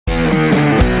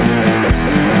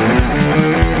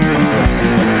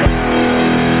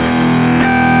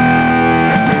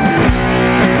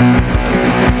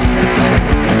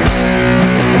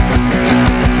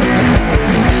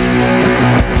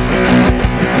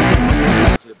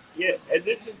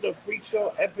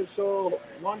episode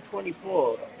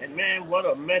 124, and man, what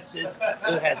a mess it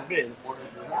has been.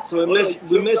 So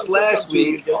we missed last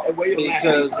week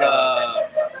because I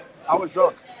was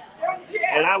drunk.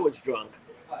 And I was drunk.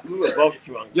 We were both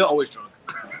drunk. You're always drunk.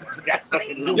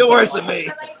 You're worse than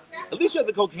me. At least you have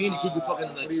the cocaine to keep you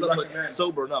fucking like somewhat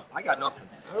sober enough. I got nothing.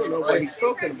 I don't know what he's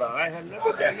talking about. I have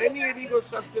never done any illegal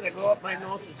substance that go up my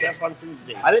nose except on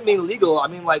Tuesday. I didn't mean illegal. I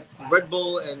mean like Red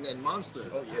Bull and Monster.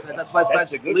 Oh, yeah. That's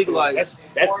the good legalized.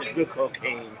 That's the good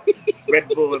cocaine. Red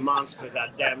Bull and Monster,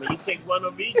 goddammit. You take one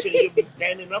of each and you'll be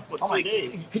standing up for 2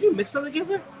 days. Can you mix them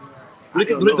together? Do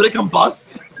they combust?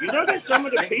 You know that some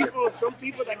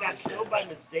people that got killed by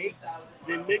mistake,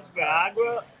 they mixed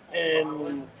Viagra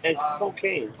and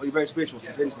cocaine. Oh, you're very spiritual.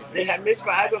 They had mixed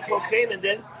Viagra, cocaine, and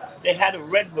then they had a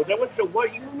Red Bull. That was the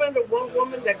one. You remember one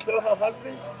woman that killed her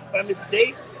husband by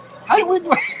mistake? How do we?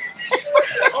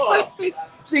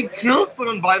 She killed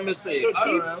someone by mistake.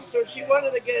 So she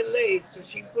wanted to get laid. So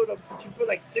she put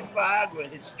like 6 Viagra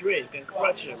in his drink and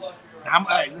crushed him.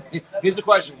 Here's the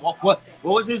question: What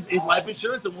was his life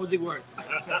insurance and what was he worth?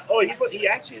 He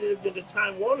actually lived in the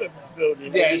Time Warner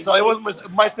building. Yeah, so it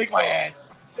wasn't my stick my ass.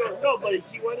 So no, but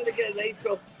she wanted to get laid.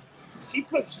 So she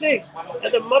put 6,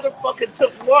 and the motherfucker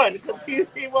took 1 because he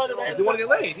wanted to. He wanted to get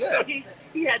laid. Yeah. So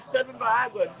he had 7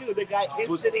 Viagra. Dude, the guy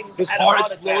instantly his had heart a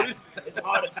heart exploded. Attack. His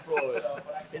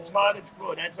heart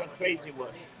exploded. That's a crazy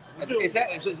one. Is that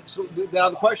so? Now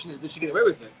the question is, did she get away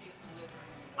with it?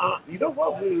 You know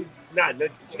what?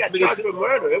 She got charged with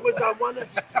murder. It was on one.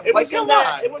 It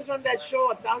was on that show,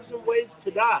 1,000 Ways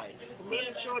to Die.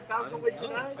 Remember the show, 1,000 Ways to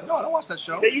Die? No, I don't watch that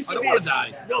show. I don't want to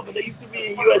die. No, but they used to be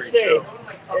in USA.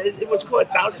 It was called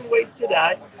 1,000 Ways to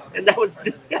Die, and that was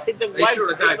this guy. They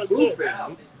showed a guy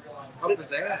poofing up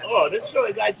his ass. Oh, they showed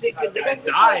a guy taking. He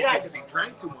died because he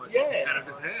drank too much out of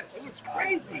his ass. It was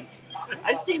crazy.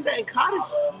 I seen that in college.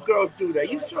 Girls do that.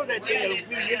 You saw that thing a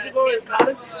few years ago in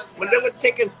college when they were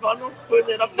taking funnels,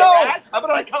 putting it up their ass. I've been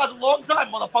out of college a long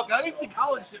time, motherfucker. I didn't see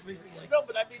college shit recently. No,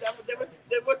 but I mean,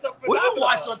 there was something. What did you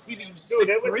watch on TV? You sick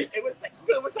freak? It was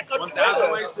like on 1,000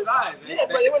 Ways to Die. Yeah,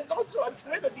 but it was also on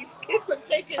Twitter. These kids were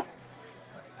taking.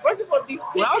 First of all, these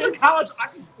when I was in college, I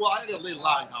got laid a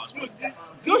lot in college.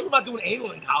 Girls were not doing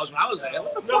anal in college when I was there.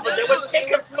 No, but they were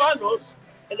taking funnels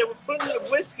and they were putting the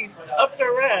whiskey up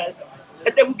their ass,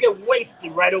 and they would get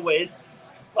wasted right away.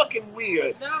 It's fucking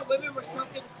weird. No, women were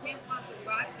soaking tampons and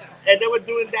vodka. And they were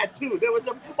doing that too. There was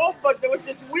a whole bunch. There was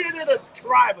this weird little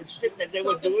tribe of shit that they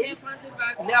were doing. Tampons and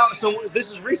vodka. Now, so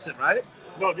this is recent, right?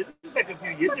 No, this was like a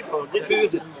few years ago.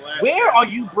 Where are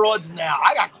you broads now?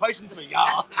 I got questions for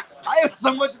y'all. I have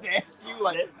so much to ask you,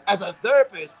 like, as a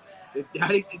therapist.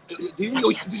 Did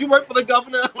you work for the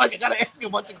governor? Like, I gotta ask you a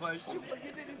bunch of questions. But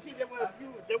you didn't see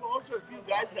there were also a few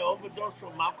guys that overdosed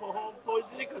from alcohol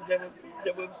poisoning because they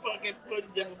would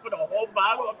put a whole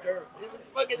bottle up there. It was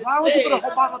fucking insane. Why would you put a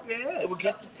whole bottle up your ass?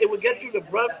 It would get through the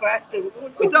blood faster.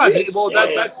 It does. It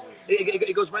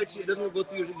goes right to you. It doesn't go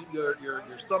through your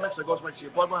stomach, so it goes right to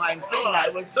your bloodline. I understand that.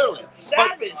 It was thoroughly.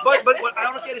 savage. But what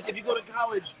I don't get is if you go to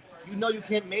college, you know you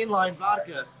can't mainline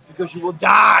vodka because you will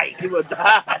die. You will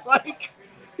die. Like,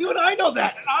 even I know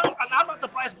that. And I'm not the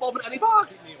price bulb in any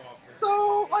box.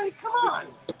 So, like, come on.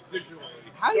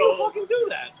 How do you fucking do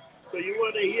that? So you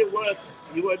want to hear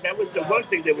that was the one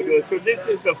thing they were doing. So this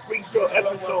is the Freak Show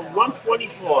episode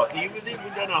 124. Can you believe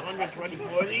we've done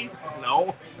 124 of these?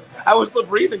 No. I was still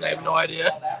breathing. I have no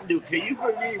idea. Dude, can you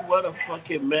believe what a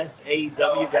fucking mess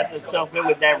AEW got themselves in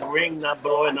with that ring not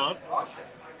blowing up?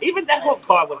 Even that whole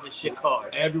card was a shit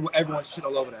card. Everyone's shit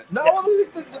all over that. No, the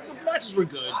matches were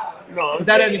good. No, but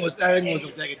that ending was a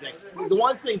take a dicks. The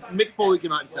one thing Mick Foley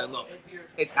came out and said, "Look,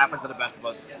 it's happened to the best of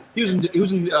us." He was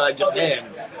in Japan,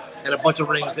 and a bunch of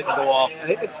rings didn't go off,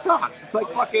 and it sucks. It's like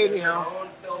fucking,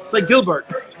 it's like Gilbert.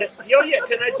 Yo, yeah,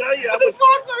 can I tell you? I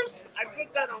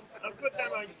put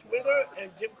that on Twitter,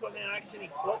 and Jim Cornette actually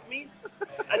quote me.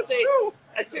 I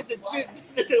said the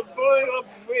blowing up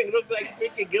ring looked like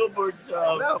freaking Gilbert's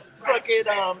fucking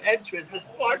entrance. The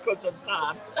sparkles on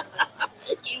top.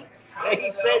 And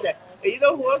he said that. And you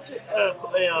know who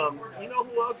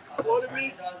else quoted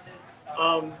me?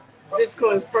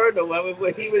 Disco Inferno.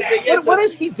 When he was what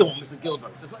is he doing, Mr.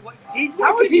 Gilbert?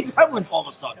 How is he prevalent all of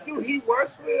a sudden? Dude, he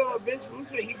works with Vince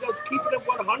Russo. He does Keeping It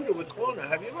 100 with Corner.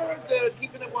 Have you ever heard the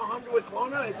Keeping It 100 with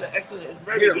Corner? It's an excellent. It's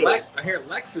very good. I hear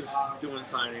Lex is doing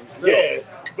signings too. Yeah,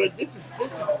 but this is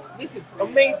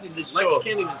amazing. This Lex show.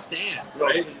 can't even stand.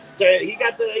 Right? He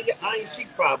got the Iron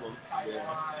Sheik problem.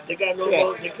 They got no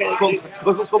more. They can't.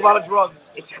 It's called a lot of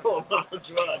drugs. It's called a lot of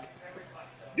drugs.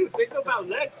 Dude, think about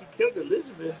Lex. He killed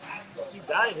Elizabeth. She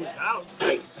died in his house.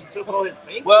 She took all his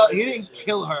paintings. Well, he didn't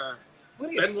kill her.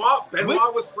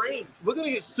 Benoit was framed. We're gonna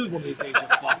get sued one of these days. You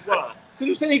fuck. What? Because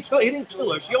you said he didn't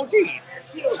kill her. She OD'd.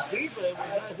 He was he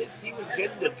was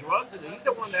getting the drugs, and he's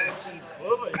the one that actually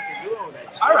put her into doing all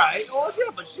that shit. All right. Oh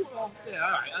yeah, but she. Well, yeah,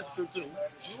 all right. That's true too.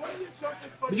 You want to hear something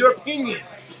funny? Your opinion.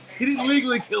 He didn't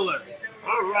legally kill her.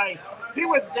 All right. He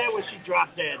was there when she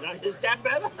dropped dead. Is that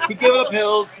better? He gave her the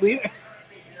pills. We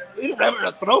didn't have her in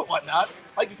her throat, whatnot.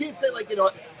 Like you can't say like I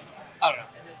don't know.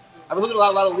 I've been looking at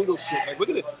a lot of legal shit. Like we're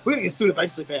gonna get sued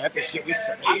eventually for half the shit we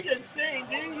say. I'm just saying.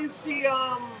 Didn't you see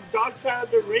Dark Side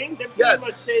of the Ring? They pretty Yes.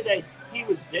 much say that he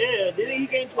was there. Didn't he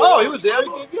get into? Oh, he was there.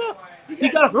 trouble? He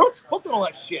got hooked on all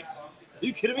that shit. Are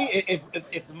you kidding me?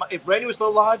 If Randy was still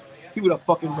alive, he would have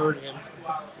fucking murdered him.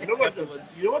 You know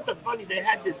what the funny? They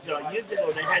had this years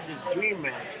ago. They had this dream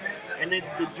match, and then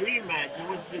the dream match. It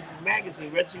was this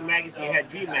magazine, wrestling magazine, had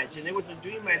dream match, and it was a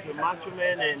dream match with Macho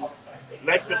Man and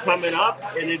Lester coming up,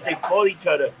 and then they fought each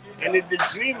other. And in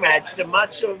this dream match, the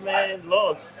Macho Man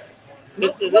lost.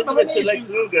 Listen to Lex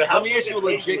Luger. Let me ask you a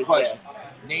legit question.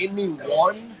 Name me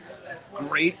one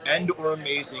great and or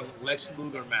amazing Lex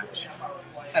Luger match,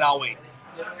 and I'll wait.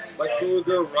 Lex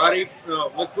Luger,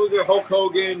 Hulk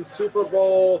Hogan, Super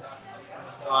Bowl,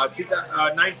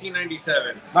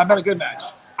 1997. Might have been a good match.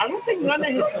 I don't think none of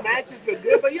his matches were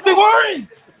good, but They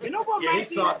weren't. You know what Yeah, he match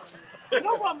sucks. You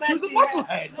know what match He was a he had?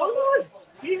 musclehead. What was?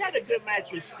 He had a good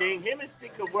match with Sting. Him and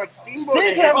Sting could work. Steamboat. Sting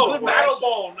and could have a him good could match.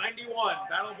 work.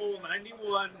 Battle Bowl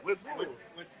 91 With who?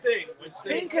 with Sting.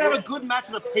 Sting could have a good match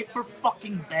in a paper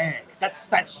fucking bag. That's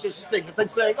just Sting. It's like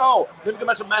saying, oh, then a good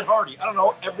match with Matt Hardy. I don't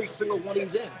know every single one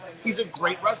he's in. He's a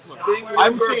great wrestler. Sting,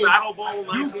 I'm Luger, saying Battle Bowl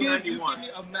you give 1991. me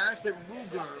a match that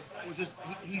Luger was just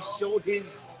he showed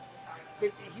his.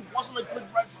 That he wasn't a good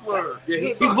wrestler. Yeah,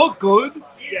 he looked good.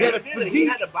 Yeah, he had a he did. He physique,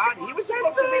 had a body. He was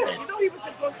supposed to be. You know, he was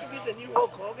supposed to be the new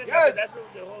Hulk Hogan. Yes. That's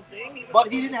the whole thing.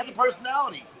 but he didn't have the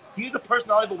personality. He was the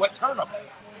personality of a wet turnip.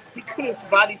 He couldn't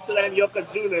body slam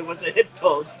Yokozuna. It was a hip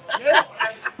toss. Yeah.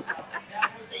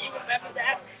 You remember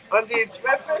that? On the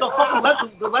Express?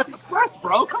 The Less Express,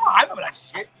 bro. Come on, I remember that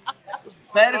shit. It was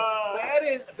bad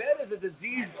as a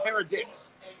diseased pair of dicks.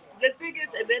 The thing is,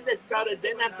 and then they started.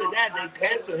 Then after that, they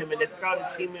canceled him, and they started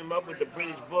teaming him up with the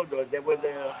British Bulldogs. They were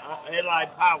the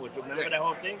Allied Powers. Remember that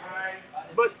whole thing?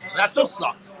 But That still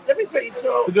sucked let me tell you.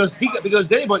 So because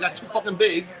Danny Boy got too fucking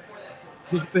big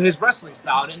for his wrestling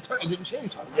style and didn't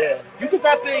change it. yeah, You get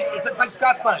that big, it's like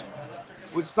Scott Steiner.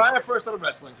 When Steiner first started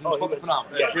wrestling, he was he fucking was-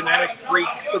 phenomenal. yeah. Genetic freak.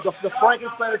 The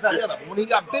Frankenstein is that the other. But when he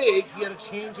got big, he had to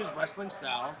change his wrestling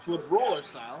style to a brawler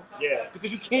style. yeah.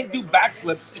 Because you can't do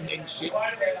backflips and shit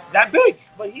that big.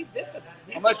 But he did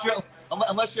the. Unless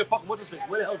you're fucking what's his face?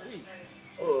 Where the hell is he?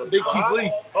 Oh, Big Keith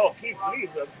Lee. Oh, Keith Lee.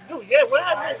 Dude, yeah, what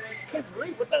happened? Keith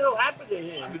Lee, what the hell happened to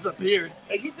him? Disappeared.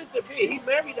 Like, he disappeared. He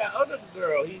married that other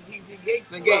girl. He's engaged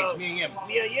to, Engaged, me and him.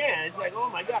 Yeah. It's like, oh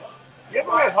my God. You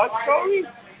ever heard her story?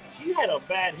 She had a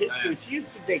bad history. She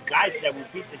used to date guys that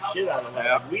would beat the shit out of her.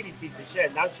 Yeah. Really beat the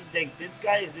shit. Now she dates this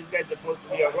guy, and this guy's supposed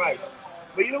to be alright.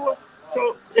 But you know what?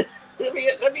 So, let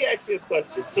me ask you a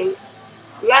question. So,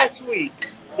 last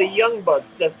week, the Young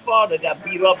Bucks, their father got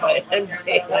beat up by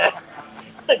MJ.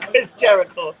 Chris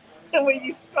Jericho. And when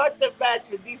you start the match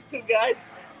with these two guys,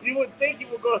 you would think you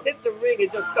would go hit the ring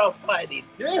and just start fighting.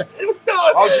 Yeah. No,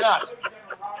 Oh, you're not.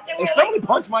 they were If somebody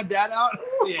punched my dad out,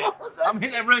 yeah, I'm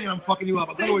hitting that ring and I'm fucking you up.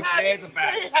 I'm coming with chairs and They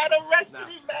bats. had a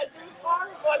wrestling match. It was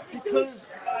horrible. Because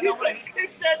You just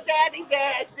kicked their daddy's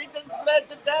ass. They just bled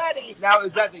the daddy. now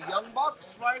is that the Young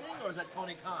Bucks writing or is that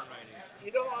Tony Khan writing?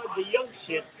 You know, the young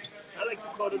shits. I like to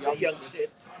call them the young shits.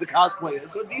 The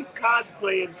cosplayers. So these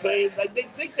cosplayers playing, like they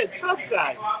think they're tough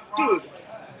guys. Dude,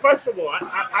 first of all,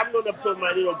 I'm going to put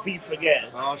my little beef again.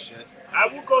 Oh shit. I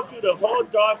will go through the whole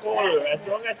Dark Order as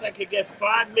long as I can get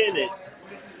 5 minutes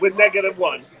with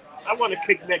 -1. I want to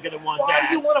kick -1's Why ass.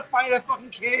 do you want to fight that fucking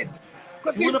kid?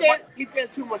 Because You he's wanna getting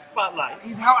too much spotlight.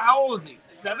 He's how old is he?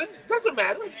 7? Doesn't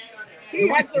matter. He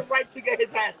has the right to get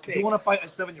his ass You kicked. want to fight a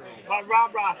 7-year-old? By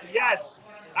Rob Ross, yes.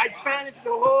 I challenge the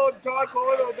whole Dark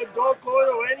Order or the Dark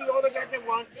Order or any order that they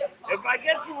want. If I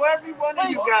get through every one of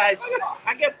you guys,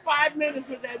 I get 5 minutes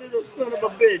with that little son of a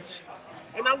bitch.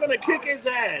 And I'm going to kick his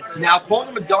ass. Now calling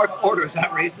him a Dark Order, is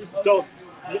that racist? So,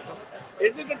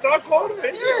 is it the Dark Order?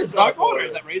 It is Dark Order.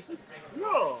 Is that racist?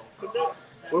 No.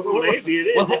 Well, maybe it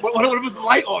is. What if it was the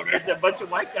Light Order? It's a bunch of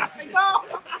white guys. No.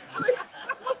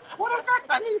 What if that?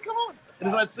 I mean, come on. And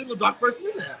there's not a single dark person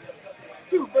in there.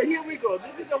 Dude, but here we go.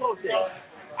 This is the whole thing.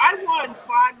 I won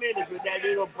 5 minutes with that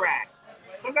little brat.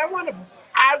 Because I want to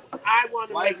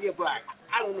Why make is he a black?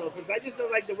 I don't know, because I just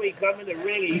don't like the way he come in the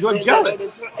ring. And You're jealous.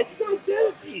 It's not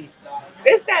jealousy.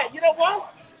 It's that, you know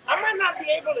what? I might not be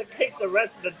able to kick the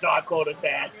rest of the Dark Order's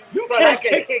ass, You but I can't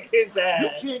can kick his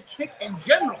ass. You can't kick in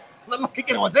general, let alone kick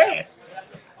anyone's ass.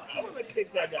 I want to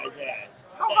kick that guy's ass.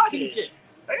 How high can you kick?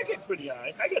 I can kick pretty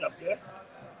high. I get up there.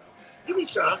 You'd be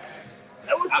shocked.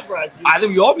 That would surprise you. I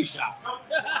think we all be shocked.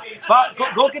 But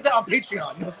go get that on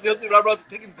Patreon. You'll see Rob Rose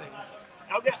kicking things.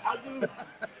 I'll do.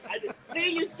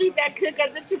 Did you see that kick I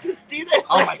did to Christina?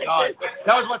 Oh my God.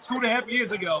 That was about 2.5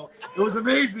 years ago. It was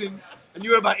amazing. And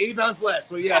you were about 8 pounds less.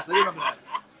 So yes, I remember that.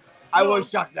 I was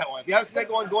shocked at that one. If you haven't seen that,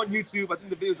 go on YouTube. I think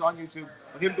the video's on YouTube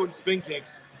of him doing spin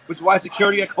kicks, which is why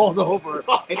security got called over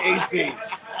in AC.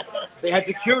 They had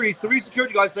 3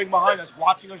 security guys sitting behind us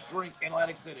watching us drink in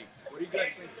Atlantic City. What do you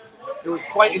guys think? It was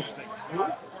quite interesting. Cuomo.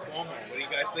 What do you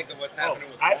guys think of what's happening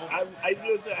with I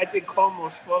Cuomo? I think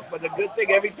Cuomo's fucked, but the good thing,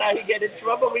 every time he get in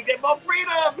trouble, we get more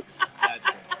freedom.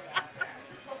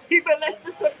 He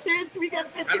molested some kids, we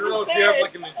get 50%. I don't know if you have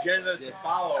like an agenda to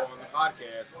follow on the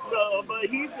podcast. No, but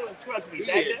he's gonna trust me. He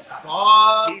That is guy-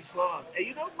 fucked. He's flawed. And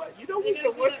you know what? You know They're what's the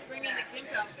going worst? to bring in the Kink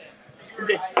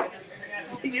outfit.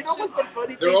 You know what's the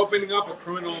funny They're thing? opening up a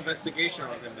criminal investigation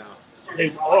on him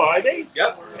now. Oh, are they?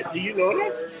 Yep. Do you know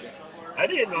that? I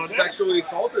didn't know He that. sexually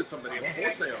assaulted somebody. Of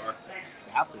course they are.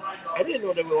 You have to. I didn't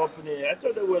know they were opening it. I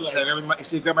thought they were You like,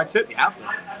 said grab my tip. You have to.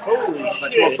 holy Sexual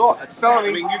shit. assault. That's a I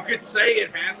felony. mean, you could say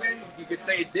it happened. You could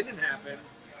say it didn't happen.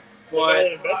 But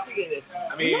But investigated.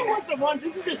 I You know mean, what? The one.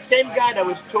 This is the same guy that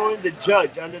was throwing the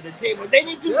judge under the table. They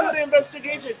need to do the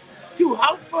investigation. Dude,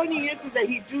 how funny is it that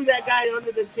he threw that guy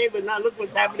under the table? Now look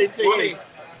what's happening to funny. him.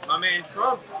 My man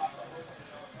Trump.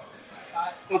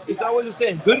 It's always the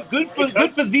same. Good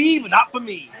for thee, but not for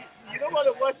me. You know what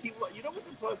it was? You know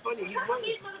what's funny? He wanted,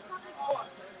 These motherfuckers walk.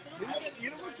 you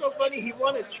know what's so funny? He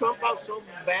wanted Trump out so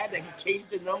bad that he changed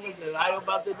the numbers and lied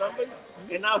about the numbers,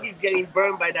 and now he's getting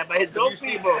burned by that by his own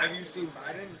people. Have you seen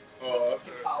Biden? Oh,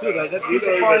 okay. Dude, that You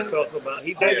don't crucifying. even talk about.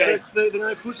 He Yeah. did They're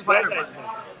gonna crucify that. everybody.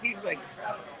 He's like,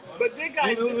 but that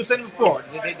guy. We were saying before,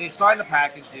 they signed a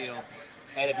package deal,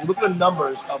 and if you look at the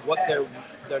numbers of what their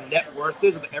net worth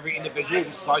is of every individual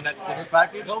who signed that stimulus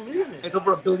package, Don't believe me. it's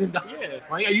over $1 billion. Yeah.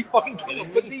 Right? Are you fucking kidding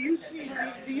But do me? you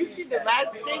see the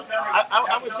last thing?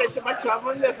 I was saying to myself, I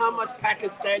wonder how much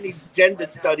Pakistani gender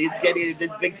studies getting in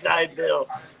this big giant bill.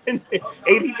 80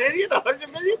 million,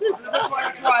 100 million. That's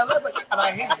why I love it. And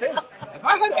I hate to say this. If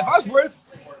I was worth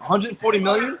 140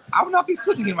 million, I would not be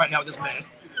sitting here right now with this man.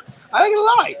 I ain't gonna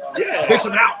lie. Yeah. Bitch,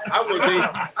 I'm out. I would be.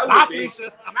 I Not would be.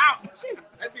 Lisa, I'm out.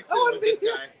 I'd be sitting with this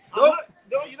guy.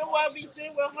 No, you know why I'd be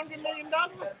sitting with $100 million?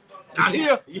 Not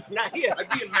here. Not here. I'd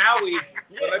be in Maui,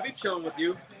 but I'd be chilling with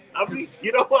you.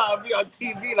 You know why I'll be on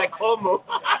TV like Cuomo?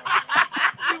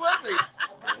 You with me?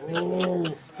 Oh,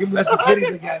 give him less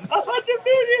titties again. 100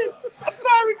 million. I'm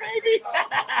sorry, baby.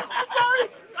 I'm sorry.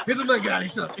 Here's a million. Get out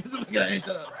of here. Shut up. Here's a million. Get out of here.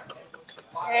 Shut up.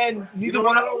 And You neither know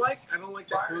one what I of don't like? I don't like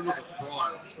that Cuomo's a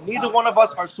fraud. neither one of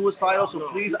us are suicidal. So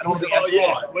please, I don't want to be Oh Epstein.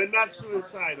 yeah, we're not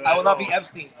suicidal. I will not at be all.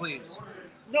 Epstein, please.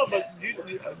 No, but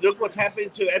look what's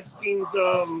happened to Epstein's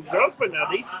girlfriend now.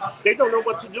 They don't know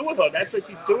what to do with her. That's why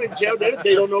she's still in jail. They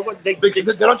don't know what Because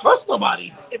they don't trust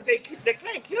nobody. if they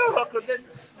can't kill her because then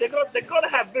they're gonna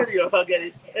have video of her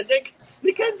getting and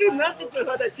they can't do nothing to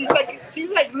her. That she's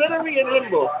like literally in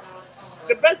limbo.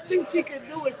 The best thing she can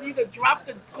do is either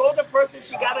call the person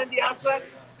she got on the outside,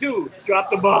 drop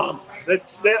the bomb.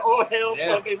 They're all hell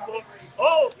fucking for.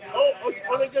 Oh,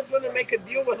 they're just gonna make a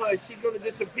deal with her and she's gonna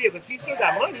disappear. But she still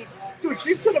got money. Dude,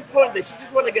 she's to the point that she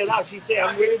just wanna get out. She said,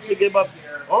 I'm willing to give up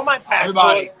all my passport,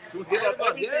 Everybody. give up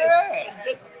everything, Yeah. and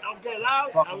just I'll get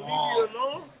out, Fuck I'll them leave all. you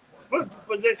alone. But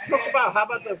let's talk about how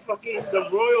about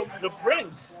the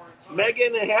prince,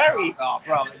 Meghan and Harry. Oh,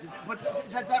 bro. But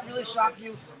does that really shock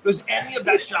you? Does any of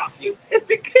that shock you? Is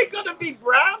the kid gonna be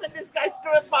brown and this guy's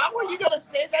still in power? You gonna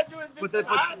say that during this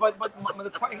time?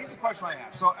 Here's the question I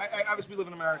have. So, I obviously we live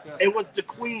in America. It was the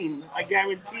queen. I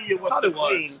guarantee you, it was Probably the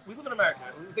queen. was. We live in America.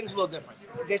 Things are a little different.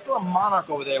 There's still a monarch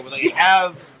over there where they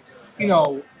have,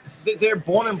 they're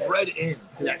born and bred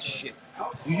into that shit.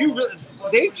 Do you really?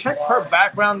 They checked her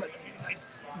background.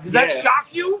 Does that Yeah. shock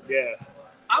you? Yeah,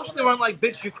 I'm sure they weren't like,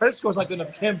 bitch, your credit score's not good enough.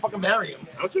 You can't fucking marry him.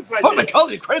 I'm surprised. Fuck the That,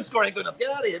 color, your credit score ain't good enough.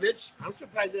 Get out of here, bitch. I'm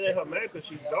surprised that in America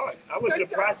she's dark. I was Yeah,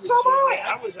 surprised. so that she was am like,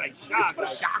 I. I was like That's shocked. what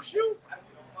shocks you? It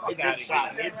Fuck outta did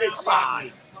shock me. here. It did shock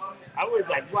me. I was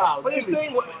like, wow. But here's the dude.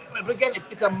 thing, but again,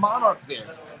 it's a monarch there.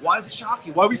 Why does it shock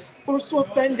you? We're so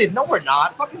offended. No, we're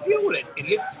not. Fucking deal with it,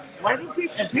 idiots. Why do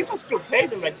people still pay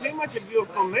them? Like pretty much if you're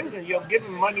from England, you're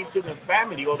giving money to the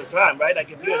family all the time, right? Like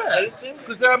if you're a citizen,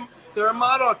 Because they're a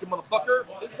monarch, you motherfucker.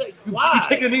 it's like You why?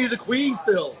 take a knee to the queen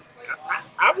still.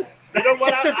 I would, you know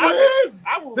what? That's what it is.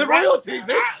 I would The rather- royalty,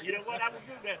 bitch. You know what I would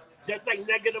do? That Just like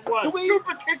 -1. Do we-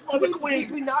 Super kick for the Do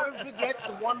queen. we not forget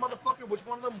the one motherfucker? Which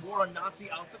one of them wore a Nazi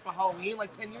outfit for Halloween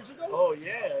like 10 years ago? Oh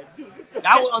yeah, dude.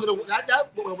 That was under the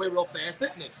that went away real fast,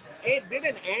 didn't it? Hey,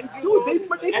 didn't Andrew? Dude,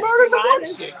 they Extra murdered the one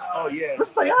Lion? chick. Oh yeah.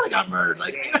 Prince Diana got murdered.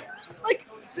 Like, Yeah. like,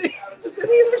 does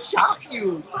any of this shock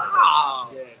you?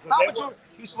 Stop. Yeah, 'cause Stop they with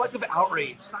you selective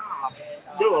outrage. Stop.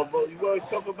 No, but you want to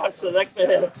talk about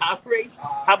selective outrage?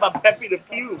 How about Pepe the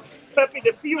Pew? Pepe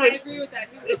the Pew I is agree with that.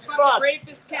 He was It's a fucking fucked.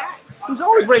 rapist cat. He was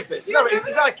always rapist. He's not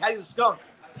a cat. He's a skunk.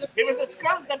 he was a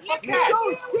skunk that fucked He's a cats.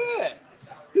 skunk. Yeah.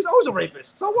 He was always a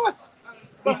rapist. So what?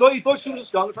 He thought she was a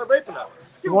skunk and tried raping her.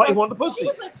 He wanted the She pussy.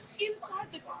 was like inside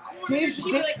the corner. Dave, She'd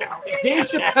be like, "Oh, yeah." Dave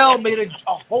Chappelle made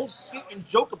a whole skit and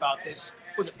joke about this.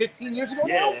 Was it 15 years ago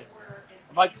now? Yeah.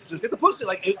 Like, just get the pussy.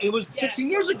 Like, it was 15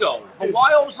 years ago. But Just-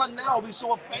 why all of a sudden now are we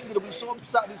so offended? Are we so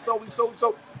upset? So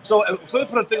somebody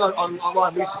put a thing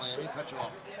online recently. Let me cut you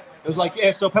off. It was like,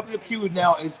 yeah, so Pepe the Pew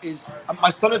now is my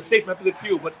son is safe, Pepe the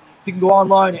Pew, but he can go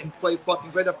online and play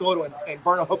fucking Grand Theft Auto and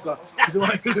burn a hookah. He's going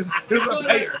to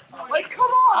pay her. Like, come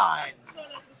on.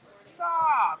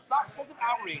 Stop selective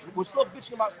outrage. We're still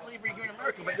bitching about slavery here in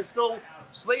America, but there's still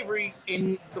slavery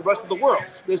in the rest of the world.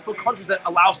 There's still countries that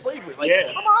allow slavery. Like,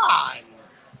 Yeah. come on.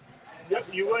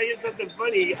 You want to hear something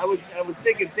funny? I was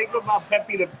thinking, think about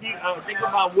Pepe the Pew. Think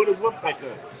about Woody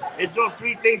Woodpecker. It's those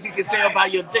 3 things you can say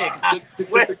about your dick.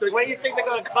 When you think they're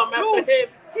gonna come after him,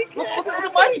 he Look can't. at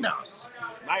the Mighty Mouse.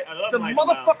 I love The Mighty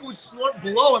motherfucker Mouse. would snort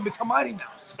blow and become Mighty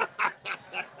Mouse.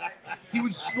 He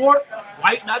would snort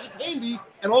white magic candy,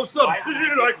 and all of a sudden,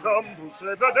 here I come to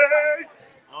save the day.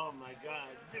 Oh my god,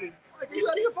 dude. Like, are you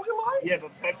out of your fucking mind? Yeah, but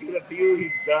Pepe the Pew,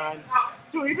 he's done.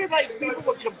 Dude, even like people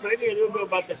were complaining a little bit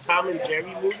about the Tom and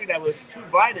Jerry movie that was too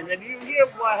violent, and you hear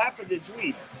what happened this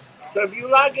week. So if you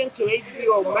log into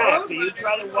HBO Max and you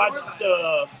try to watch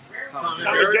the Tom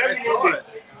and Jerry movie,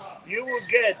 you will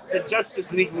get the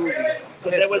Justice League movie. So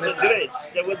there was a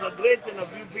glitch. There was a glitch, and a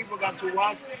few people got to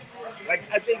watch, like,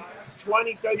 I think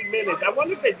 20, 30 minutes. I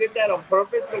wonder if they did that on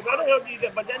purpose, because I don't know if you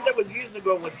did, but then there was years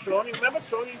ago with Sony. Remember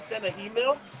Sony sent an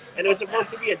email, and it was supposed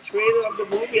to be a trailer of the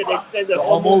movie, and they sent the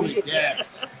whole movie. Yeah.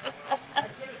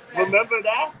 Remember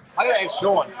that? I gotta ask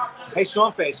Sean. Hey,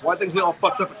 Sean Face, why things get all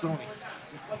fucked up at Sony?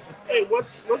 Hey,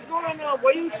 what's going on?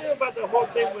 What do you think about the whole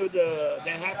thing with that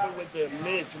happened with the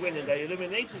Miz winning the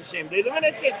Elimination Chamber? The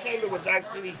Elimination Chamber was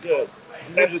actually good.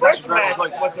 The first match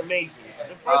was amazing.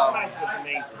 The first match was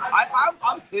amazing.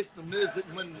 I'm pissed the Miz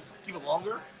didn't win, keep it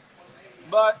longer.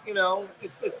 But, you know,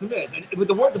 it's the Miz. And with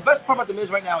the best part about the Miz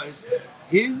right now is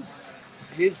his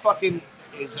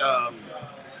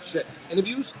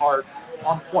interviews are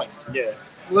on point. Yeah.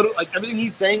 Literally, like, everything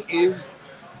he's saying is,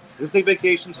 he'll take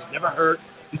vacations, he's never hurt.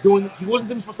 He wasn't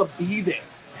even supposed to be there.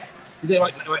 He's there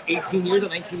like 18 years or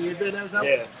 19 years there now.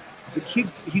 Yeah.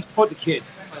 He's put the kid.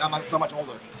 Like, I'm not so much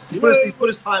older. He You put know,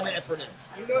 his time and effort in.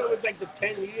 You know, it was like the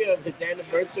 10th year of his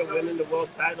anniversary of winning the world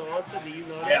title also. Do you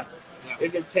know that? Yeah.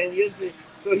 It's been 10 years.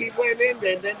 So he went in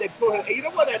there, and then they put him. You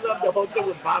know what? I love the whole thing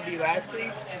with Bobby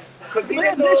Lashley. Because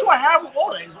Man, that's what happened with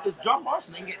all that is John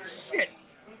Morrison ain't getting shit.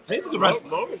 He's a good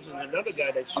wrestler. Morrison, another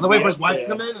guy that's On the way for his wife to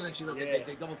come in, and then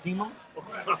they double team him.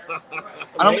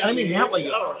 I don't mean that way.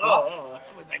 I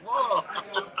was like, whoa.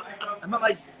 I meant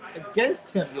like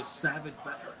against him, you savage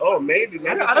bastard. Oh, maybe.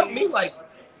 I don't mean like,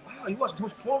 wow, you watch too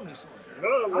much porn recently.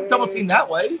 No, I'm double team that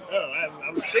way. No,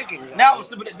 I was thinking. Now we're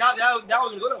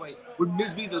gonna go that way. Would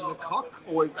Miz be the cock,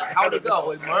 or how would it go?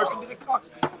 Would Morrison be the cock?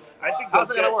 I think How's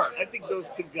it gonna work? I think those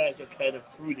two guys are kind of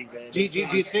fruity, man. Do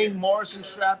you think Morrison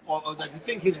strap, or do you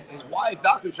think his wife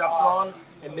Valkyrie straps on,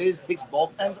 and Miz takes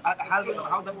both ends?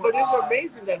 How that work? But it's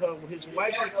amazing that his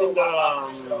wife is in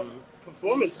the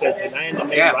performance center, not in the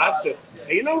main Yeah. roster. And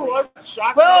you know who else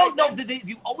shocked Well, me? no,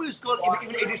 you always go to,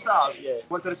 even AJ Styles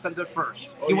went to the center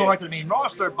first. He went right to the main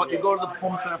roster, but you go to the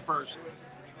performance center first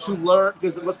to learn,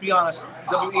 because let's be honest,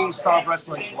 WWE style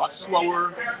wrestling is a lot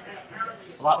slower,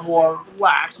 a lot more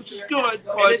lax, which is good, And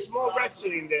but it's more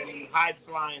wrestling than high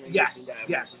flying. And yes. this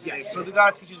and that. So they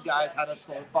gotta teach these guys how to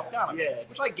slow the fuck down, Yeah.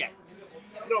 which I get.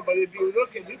 No, but if you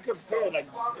compare, like,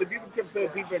 if you compare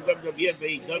people in WWF and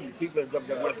AEW, people in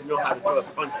WWF know how to throw a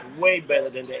punch way better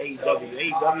than the AEW.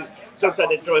 AEW, sometimes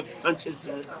they throw punches.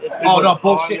 Oh no,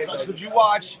 bullshit. So did you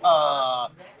watch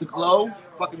The Glow?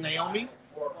 Fucking Naomi.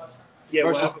 Yeah,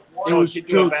 versus- well, it was she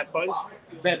threw a dude. bad punch.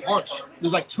 Bad punch.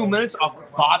 There's like 2 minutes of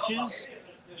botches.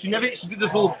 She did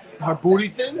this little her booty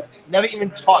thing. Never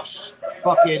even touched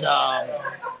fucking Shayna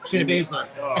Baszler,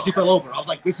 and she fell over. I was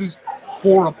like, this is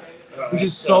horrible. This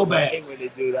is so I bad. hate when they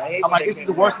do that. I hate I'm when like, they this is came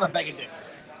the worst work. than a bag of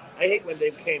dicks. I hate when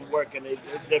they came work and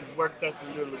they worked us a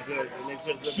little good, and it's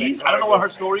just. I don't know what her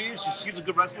story is. She's a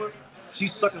good wrestler.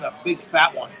 She's sucking a big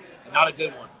fat one. Not a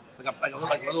good one.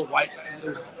 Like a little white. It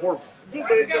was horrible. Dude,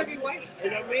 but it's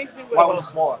amazing. White one's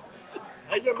smaller.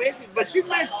 It's amazing. But she's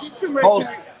married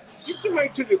Post. she's still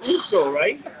married to the Uso,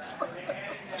 right?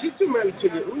 She's still married to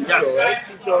the Uso, Yes.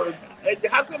 right? So,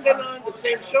 how come they're not on the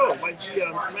same show? Why she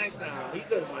on SmackDown?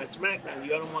 He's on SmackDown.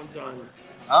 The other one's on.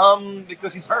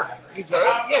 Because he's hurt. He's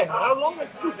hurt. Yeah. How long?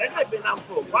 Dude, that guy been out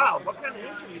for a while. What kind of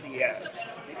injury did he have?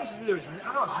 I think it was either his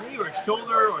knee or his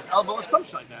shoulder or his elbow or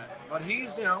something like that. But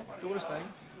he's, doing his thing.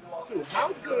 Dude,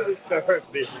 how good is the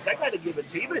hurt business? I gotta give it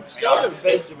to you. Even Sheldon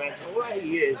Benjamin, as old as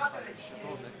he is,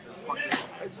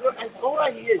 as old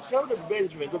as he is, Sheldon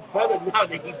Benjamin look better now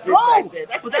than he did back then.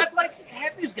 But that's like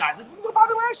half these guys. Like, look at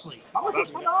Bobby Lashley. Bobby Lashley's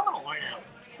phenomenal right now.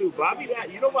 Dude, Bobby,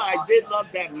 you know what? I did love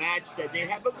that match that they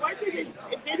had, but why did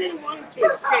if they didn't want him to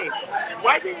escape,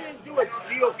 why didn't they do a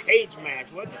steel cage match?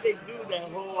 Why did they do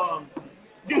that whole,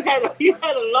 you had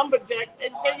a lumberjack,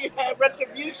 and then you had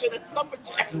Retribution as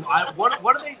lumberjack. Dude, what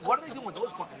are they doing with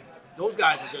those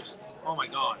guys are just, oh my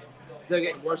god. They're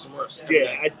getting worse and worse.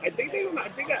 Yeah, I think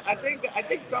it's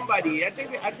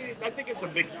a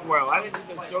big swirl. I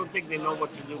don't think they know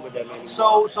what to do with them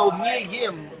anymore. So Mia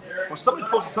Yim, or somebody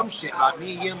posted some shit about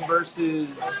Mia Yim versus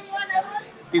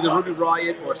either Ruby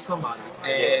Riott or somebody,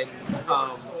 and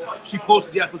she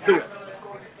posted, yes, let's do it.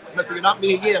 But if you're not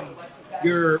Mia Yim,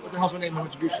 you're, what the hell's her name in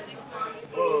Retribution?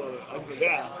 Oh, I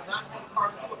forgot.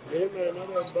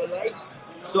 Another Bud Light?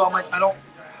 So I'm like, I don't,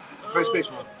 very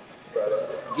spaceful.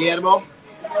 Guillermo,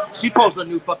 she posted a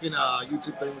new fucking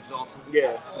YouTube thing, which is awesome.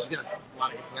 Yeah. She's getting a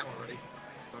lot of hits on that one already.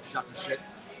 Shots and shit.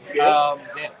 Yeah.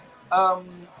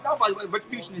 No, by the way,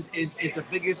 Retribution is the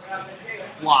biggest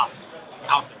flop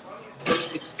out there.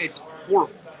 It's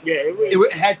horrible. Yeah,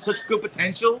 It had such good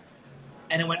potential,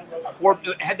 and it went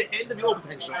horrible. It had the end of the old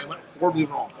potential, and it went horribly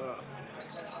wrong.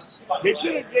 You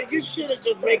should have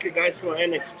just make a guys from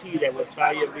NXT that were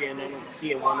tired of being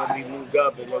NXT and want to be moved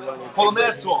up and they want to Pull the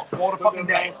mask off, all the fucking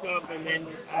day. mask up and then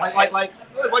Like what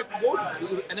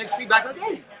was it? NXT back in the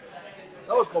day.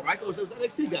 That was cool, right? Those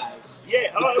NXT guys.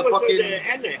 yeah, The it was fucking-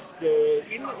 the NX, the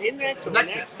Index, or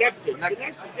Nexus. Nexus. The Nexus.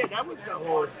 Nexus. Yeah, that was the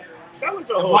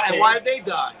whole. And why did they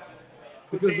die?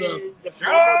 Because of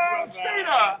John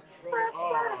Cena.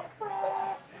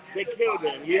 They killed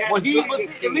him. Well, at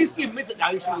least he admits it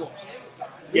now. He should have lost.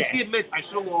 At least he admits, I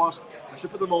should have lost. I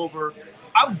should put them over.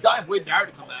 I'm dying for Wade Barrett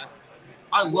to come back.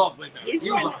 I love Wade Barrett.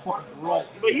 He was a fucking roll.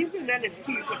 But he's in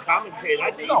NXT. He's a commentator.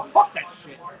 I think. No, fuck that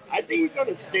shit. I think he's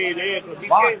gonna stay there because he's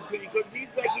Why? getting pretty good.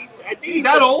 I think he's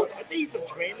that old? I think he's a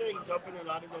trainer. He's helping a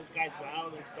lot of those guys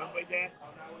out and stuff like that.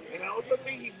 And I also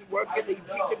think he's working. He's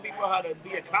teaching people how to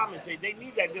be a commentator. They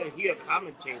need that good heel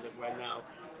commentator right now.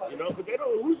 You know, but they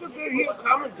don't. Who's a good heel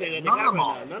commentator? None of them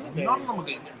are. None of None of them are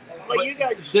good. Like you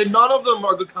guys. None of them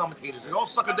are good commentators. They all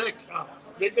suck a dick.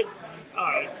 They just.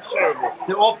 It's terrible.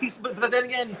 They're all pieces. But then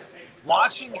again,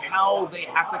 watching how they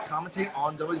have to commentate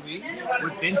on WWE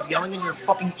with Vince yelling in your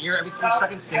fucking ear every 3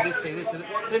 seconds, say this, say this, say that.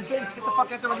 Then Vince, get the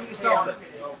fuck out there and do it yourself.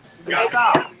 Then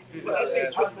stop. But I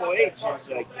think Triple H is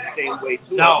like the same way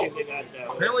too. No. I think they got that.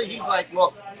 Apparently he's like,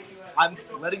 look, I'm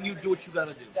letting you do what you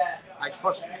gotta do. I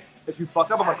trust you. If you fuck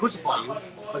up, I'm gonna crucify you.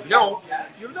 But if you don't,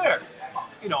 you're there.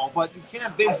 You know, but you can't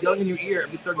have Vince yelling in your ear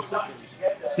every 30 seconds.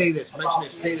 Say this, mention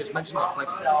this, say this, mention this. Like,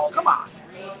 come on.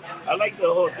 I like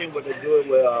the whole thing what they're doing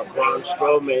with Braun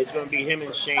Strowman. It's gonna be him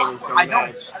and Shane in some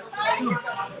match. Dude,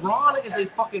 Braun is a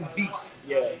fucking beast.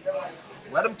 Yeah.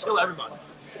 Let him kill everybody.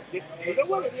 You know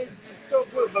what it is? It's so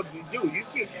good. But dude, you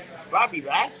see, Bobby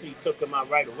Lashley took him out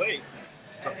right away.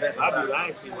 Bobby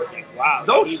Lashley was like, wow.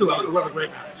 Those two have a great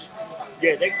match.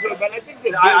 Yeah, they could, but I think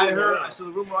they're I building heard. around. So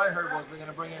the rumor I heard was they're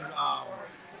gonna bring in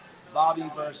Bobby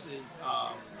versus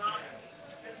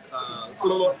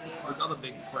the other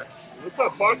big prick. What's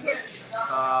up, Parker?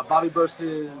 Bobby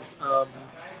versus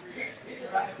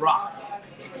Rock.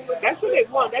 That's what they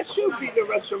want. That should be the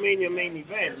WrestleMania main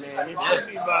event, man. It should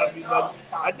be Bobby, but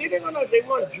I think they want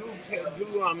Drew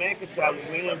McIntyre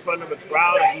to win in front of a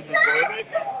crowd, and he deserves it.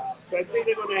 So I think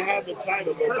they're gonna have the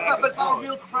title go back. But it's not a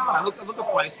real crowd. I look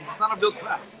at prices. It's not a real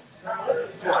crowd.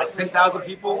 It's what, like 10,000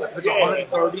 people? If it's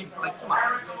 130, like, come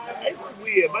on. It's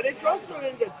weird, but it's also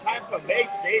in the Tampa Bay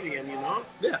Stadium, you know?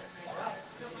 Yeah.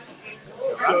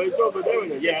 So it's over there.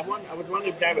 Yeah, I was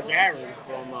wondering if that was Aaron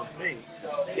from things.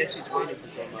 Yes, she's waiting for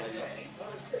somebody.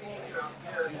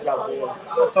 She's out there.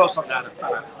 I'll throw something at him.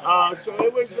 So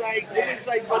it was like,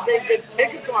 but the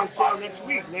tickets go on sale next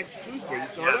Tuesday. You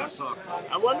saw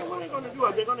that? I wonder what they're going to do.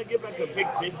 Are they going to give like a big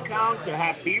discount to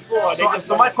have people? Or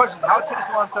So my question is, how are tickets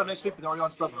go on sale next week if they're already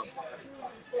on StubHub?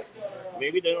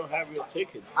 Maybe they don't have real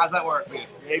tickets. How's that work?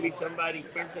 Maybe somebody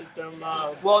printed some.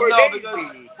 Well, for no, Daisy.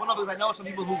 because I know some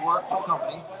people who work for the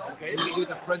company. Okay. You can do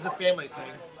the friends and family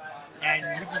thing,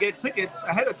 and you can get tickets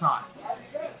ahead of time.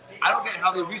 I don't get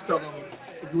how they resell them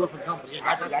if you work for the company.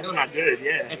 Yeah, That's not good.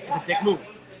 Yeah. It's a dick move.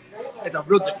 It's a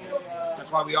real dick move.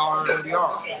 That's why we are where we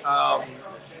are.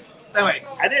 Anyway,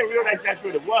 I didn't realize that's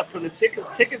what it was because the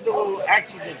tickets will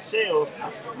actually get sale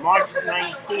March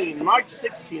 19, March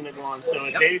 16 are going on sale,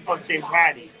 the day before St.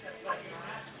 Patty.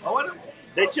 oh, what?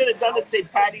 They should have done it St.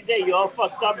 Patty Day. You all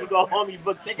fucked up. You go home. You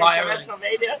book tickets Buy to everything.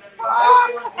 WrestleMania.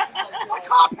 My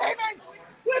car payments.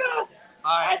 What up?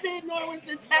 All I right, didn't know it was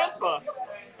in Tampa.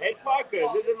 Hey Parker,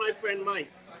 this is my friend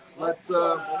Mike. let's Hey,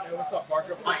 what's up,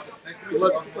 Parker? Nice to meet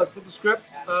you. let's flip the script.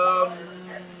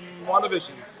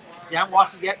 WandaVision. You haven't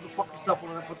watched it yet? Fuck yourself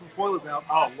when I put some spoilers out.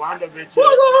 Oh, WandaVision. Spoilers!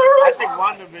 I think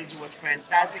WandaVision was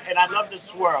fantastic, and I love the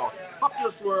swirl. Fuck your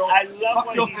swirl. I love Fuck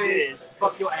what your he face. did.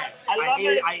 Fuck your ass. I love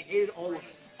it. I hated all of it.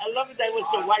 I love it that it was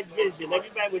the White Vision.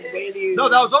 Everybody was waiting. No,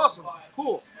 that was awesome.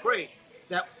 Cool, great.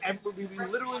 That we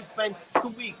literally spent 2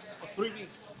 weeks or 3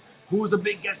 weeks. Who was the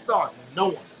big guest star? No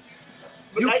one.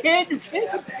 But You I- can't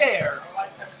compare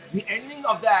the ending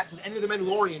of that to the ending of the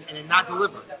Mandalorian and it not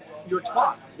deliver. You're a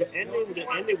twat. The ending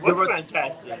was There were-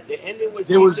 fantastic. The ending was.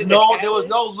 There was season no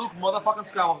of Luke motherfucking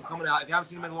Skywalker coming out. If you haven't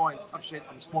seen the Mandalorian, tough shit.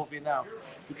 I'm spoiling for you now.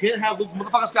 You can't have Luke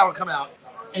motherfucking Skywalker come out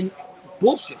and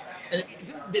bullshit. And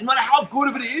no matter how good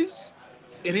of it is,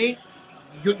 it ain't.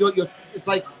 You're it's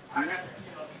like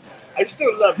I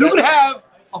still love you that. could have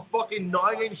a fucking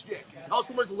 9-inch dick. Tell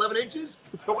someone it's 11 inches.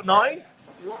 You throw it 9.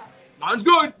 9's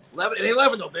good. 11. It ain't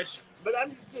 11 though, bitch. But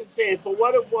I'm just saying, for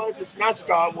what it was, it's not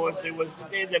Star Wars. It was the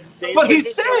day that they. But he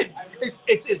said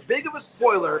it's as big of a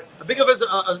spoiler, as big of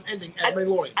an ending as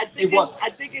Mandalorian. I think it wasn't. I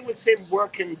think it was him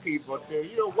working people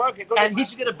to, work it. And he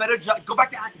should get a better job. Go back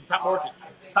to acting. Stop working.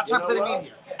 Stop You trying to know play the what?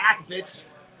 media. Act, bitch.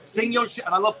 Sing your shit.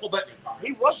 And I love Paul Bettany.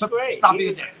 He was Stop- great. stop he being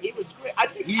a was, dick. He was great. I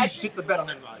He think, shit the bed on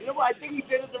everybody. you know what? I think he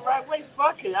did it the right way.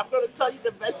 Fuck it. I'm going to tell you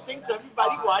the best thing to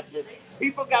everybody watching.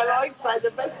 People got all excited.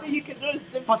 The best thing you can do is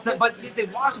But they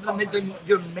watched it, and then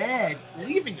you're mad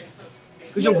leaving it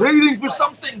because you're waiting for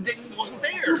something that wasn't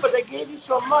there. But they gave you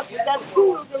so much. With that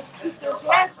those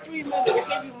last 3 minutes, they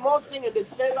gave you more thing and they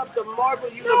set up the Marvel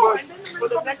No, universe and then for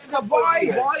the next couple of why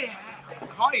years.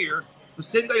 hire the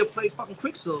same guy who played fucking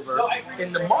Quicksilver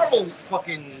in the Marvel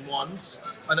fucking ones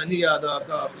and then the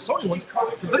Sony ones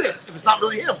to this if it's not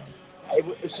really him?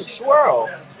 It's a swirl.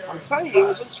 I'm telling you, it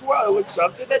was a swirl. It was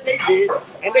something that they did,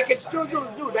 and they can still do.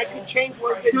 They can change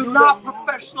what they They're do. not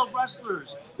professional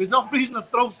wrestlers. There's no reason to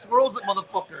throw swirls at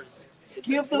motherfuckers. It's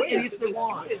Give a them twist. idiots they It's a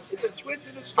want. twist. It's a twist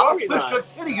in the I'll twist your storyline.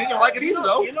 titty. You ain't gonna like it either,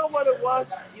 though. You know what it was?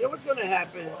 You know what's going to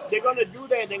happen? They're going to do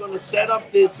that. They're going to set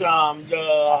up this the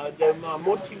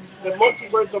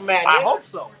multiverse of madness. I hope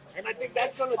so. And I think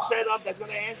that's going to set up. That's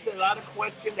going to answer a lot of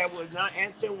questions that was not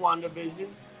answered in WandaVision.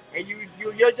 And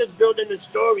you're just building the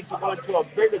story to go into a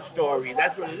bigger story.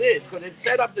 That's what it is. Because it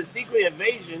set up the secret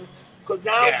invasion. Because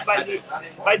now Yeah,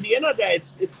 by the end of that,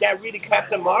 it's that really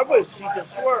Captain Marvel season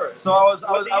 4. So I was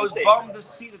What do you think? bummed to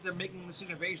see that they're making the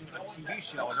Secret Invasion a TV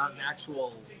show and not an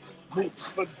actual movie.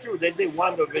 But dude, they did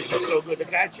WandaVision so good. They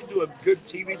can actually do a good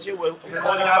TV show with Yeah,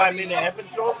 that's gotta be- 45-minute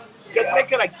episode. Just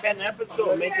make it like 10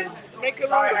 episodes. Make it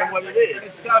longer than what it is.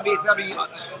 It's gotta be.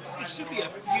 It should be a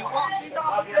few. Well, see,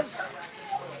 no, because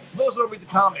those who read the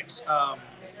comics,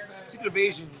 Secret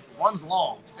Invasion runs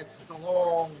long. It's a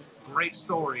long, great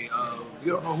story of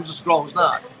you don't know who's a Skrull, who's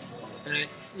not, and it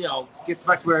gets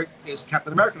back to where is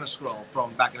Captain America a Skrull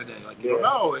from back in the day. Like you don't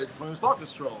know, is Tony Stark a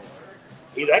Skrull?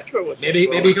 Electro was Maybe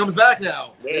he comes back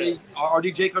now. Yeah. Maybe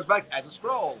RDJ comes back as a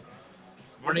Skrull.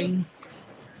 Running.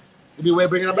 Could be a way of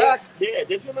bringing him back. Yeah,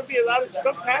 there's going to be a lot of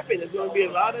stuff happening. There's going to be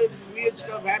a lot of weird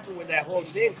stuff happening with that whole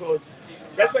thing. Cause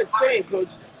that's what I'm saying.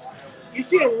 Because you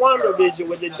see in WandaVision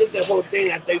where they did the whole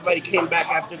thing after everybody came back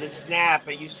after the snap,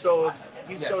 and you saw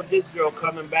this girl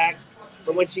coming back.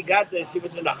 But when she got there, she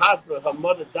was in the hospital. Her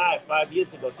mother died 5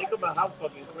 years ago. Think about how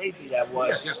fucking crazy that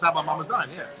was. Yeah, she just thought my mom was done.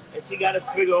 Yeah. And she got to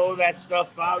figure all that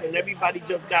stuff out, and everybody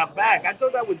just got back. I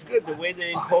thought that was good, the way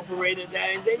they incorporated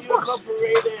that. And then you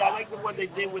incorporated, I like what they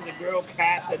did with the girl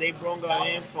Cat, that they brought her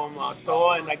in from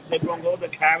Thor, and like they brought all the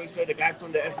character, the guy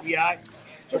from the FBI.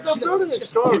 So they're building a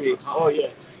story. Oh, yeah.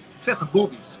 She has some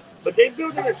boobies. But they're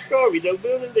building a story. They're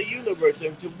building the universe,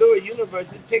 and to build a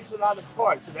universe, it takes a lot of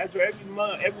parts. So that's where every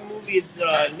movie is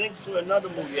linked to another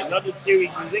movie, another series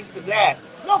is linked to that.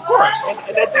 No, of course.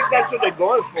 And I think that's what they're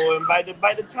going for. And by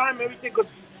the time everything, because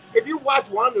if you watch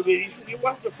WandaVision, you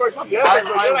watch the first few episodes,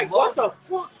 you're like, what the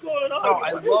fuck's going on? No,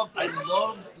 What is I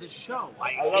loved the show.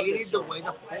 I love hated the the show. way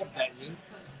that Paul Bettany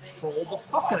trolled the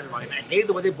fuck out of everybody. And I hated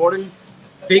the way they brought in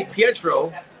fake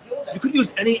Pietro. You could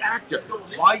use any actor.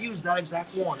 Why use that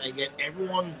exact one and get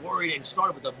everyone worried and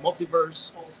started with the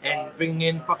multiverse and bringing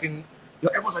in fucking...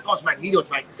 everyone's like, oh, it's Magneto. It's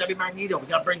gotta be Magneto. We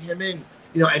gotta bring him in.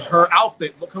 And her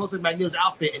outfit kind of looks like Magneto's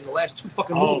outfit in the last 2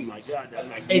 fucking movies. Oh my god, that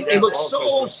Magneto. It looks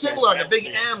so similar. The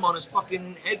big M on his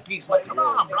fucking headpiece. Like, come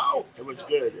on, bro. It was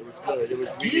good. It was good. It was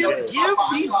really good. Give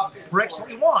these bricks what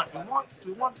we want.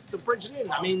 We want to bridge it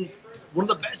in. I mean, one of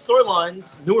the best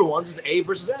storylines, newer ones, is A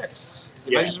versus X.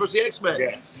 The Avengers versus the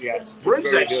X-Men. Yeah. Bridge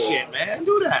that shit, man.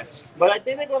 Do that. But I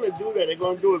think they're going to do that. They're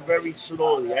going to do it very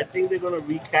slowly. I think they're going to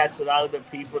recast a lot of the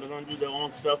people. They're going to do their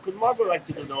own stuff. Because Marvel likes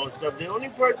to do their own stuff. The only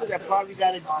person that probably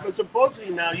got it, but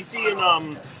supposedly now, you see in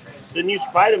the new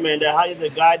Spider-Man, they hired the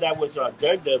guy that was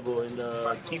Daredevil in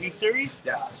the TV series.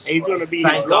 Yes. And he's going to be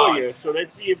Thank his God. lawyer. So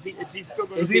let's see if he's still going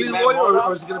to be Is he the Matt lawyer or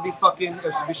Murdock. is it going to be fucking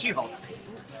She-Hulk?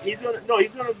 He's gonna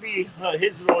be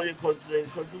his lawyer because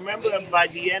remember by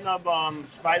the end of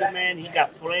Spider-Man he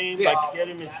got framed by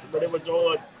killing but it was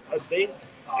all a thing,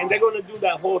 and they're gonna do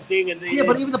that whole thing. And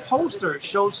But even the poster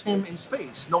shows him in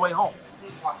space, No Way Home.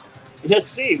 Let's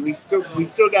see, we still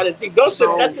gotta see. Those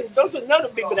are another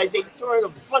people that they throwing a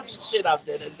bunch of shit out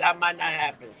there that might not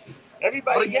happen.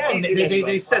 Everybody. But again,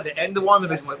 they said the end of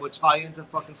WandaVision would tie into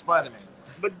fucking Spider-Man.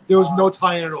 But there was no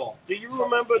tie-in at all. Do you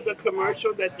remember the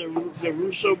commercial that the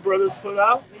Russo brothers put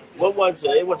out? What was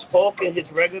it? It was Hulk and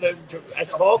his regular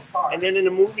as Hulk, and then in the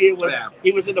movie it was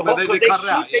he was in the Hulk.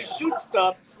 They shoot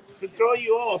stuff to throw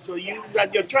you off, so you're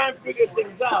trying to figure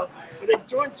things out. But they're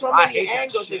throwing so many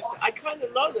angles. I kind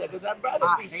of love that because I'd rather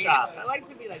be shocked. I like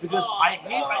to be like because I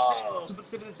hate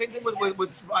the same thing with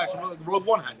Rogue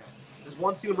One had that. There's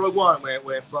one scene in Rogue One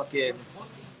where fucking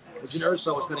Jyn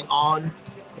Erso was sitting on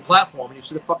the platform and you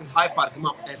see the fucking TIE fighter come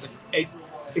up and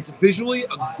it's visually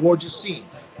a gorgeous scene.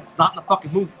 It's not in the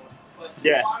fucking movie.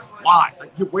 Yeah. Why?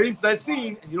 Like you're waiting for that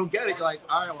scene and you don't get it. You're like,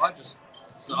 all right, well, I just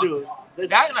suck. Dude,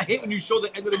 that and I hate when you show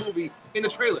the end of the movie in the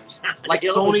trailers, like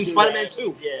Sony Spider-Man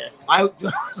 2. Yeah. I love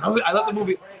the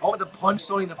movie. I want to punch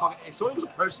Sony in the fucking. If Sony was a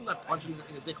person, I'd punch him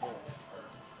in the dick hole.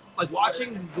 Like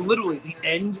watching literally the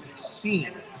end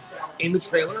scene in the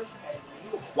trailer.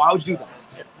 Why would you do that?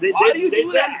 Why do you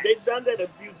do that? They've done that a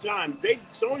few times.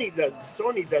 Sony does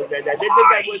that.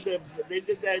 They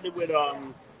did that with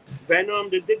Venom.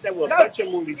 They did that with a bunch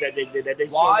of movies that they did.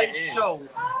 Why show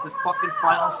the fucking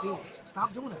final scenes?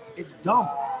 Stop doing it. It's dumb.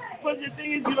 But the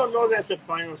thing is, you don't know that's a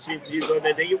final scene till you go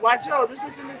there. Then you watch, this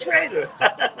is in the trailer.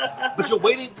 But you're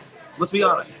waiting. Let's be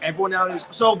honest. Everyone nowadays.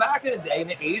 So back in the day, in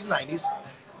the 80s and 90s,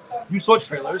 you saw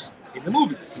trailers in the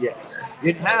movies. Yes.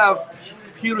 You didn't have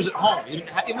computers at home. You didn't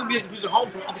have computers at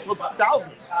home until the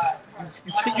 2000s.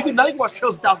 You can watch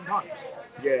trailers 1,000 times.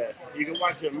 Yeah, you can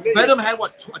watch a million. Venom had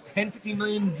 10, 15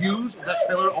 million views of that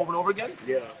trailer over and over again.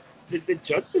 Yeah. The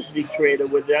Justice League trailer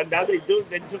with that. Now they took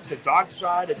the Dark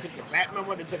Side, they took the Batman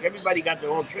one, they took everybody got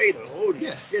their own trailer.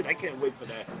 Holy shit, I can't wait for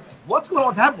that. What's going on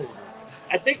with that movie?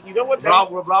 I think you know what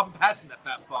Robin Pattinson, that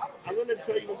fat fuck. I'm gonna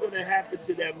tell you what's gonna happen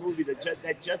to that movie, that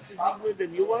Justice League movie, the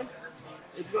new one.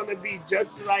 It's gonna be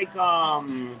just like what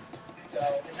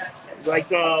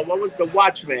was the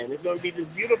Watchmen? It's gonna be this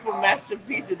beautiful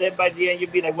masterpiece, and then by the end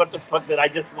you'll be like, "What the fuck did I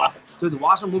just watch?" Dude, the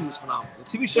Watchmen movie was phenomenal. The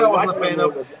TV show I wasn't a fan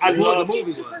of. I love the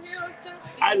movies. Superhero stuff.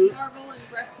 Marvel and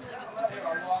wrestling and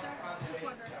superhero stuff. Just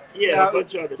wondering. Yeah, a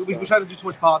bunch of other stuff. We try to do too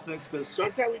much politics because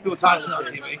sometimes we people talk on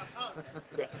TV.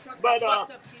 But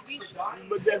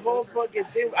the whole fucking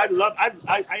thing,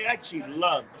 I actually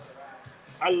love.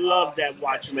 I love that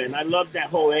Watchmen. I love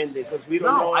that whole ending because we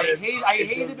don't know. I hate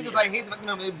it because I hate the fact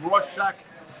that they Rorschach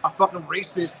a fucking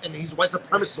racist and he's white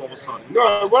supremacist all of a sudden.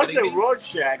 No, it wasn't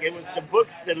Rorschach. It was the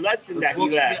books, the lesson that he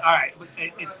left. All right, but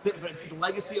it's the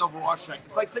legacy of Rorschach.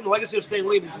 It's like saying the legacy of Stan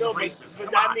Lee, which is racist.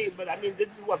 But I mean,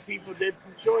 this is what people did,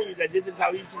 showing you that this is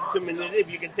how you should manipulate.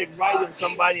 You can take right of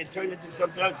somebody and turn it into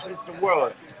something else, twist the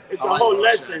world. It's a whole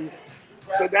lesson.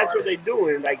 So that's what they're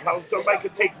doing. Like how somebody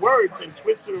could take words and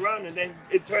twist it around and then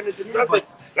it turned into something.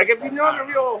 Like if you know the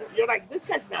real, you're like, this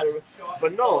guy's not a real.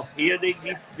 But no, here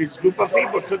this group of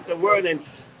people took the word and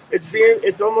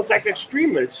it's almost like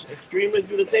extremists. Extremists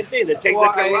do the same thing. They take the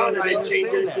around and they change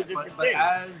it into different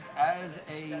things. As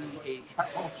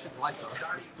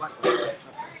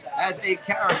a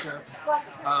character,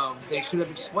 they should have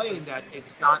explained that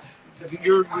it's not.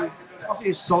 You're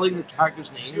also sullying the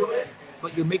character's name,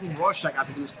 but you're making Rorschach out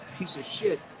to be this piece of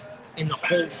shit in the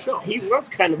whole show. He was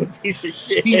kind of a piece of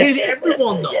shit. He hated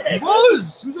everyone, though. He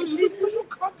was.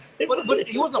 But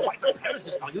he wasn't a white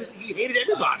supremacist. He hated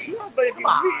everybody. No, but if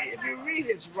you read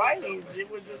his writings, it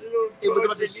was a little. It was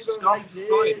about the scum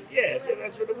society. Yeah,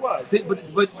 that's what it was.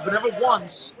 But never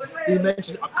once He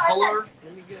mentioned a color.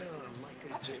 Let me get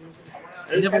Michael James.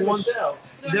 He never And once, Michelle.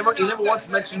 he never once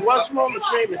mentioned What's more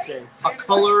Jameson? a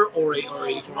color or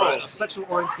a sexual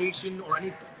orientation or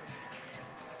anything.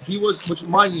 He was, which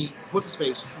mind you, what's his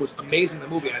face was amazing in the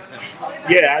movie. I said,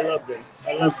 Yeah, I loved him.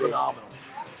 I he was loved him. phenomenal.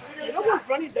 You know what's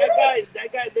funny? That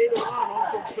guy later on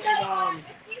also played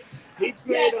he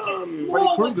played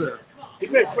Freddy Krueger. he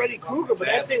played Freddy Krueger, but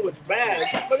that thing was bad.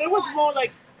 But it was more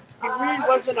like he really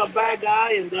wasn't a bad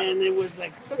guy, and then it was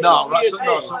like such a weird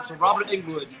thing. So Robert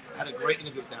Englund had a great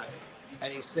interview with that,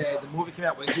 and he said the movie came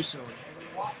out way too soon.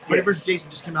 Freddy vs. Jason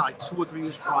just came out like 2 or 3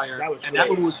 years prior, That was and great. that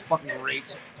movie was fucking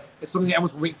great. It's something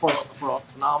everyone's waiting for a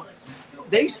phenomenal.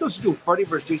 They still should do Freddy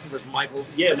vs. Jason vs. Michael.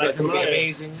 Yeah, which I think would be Michael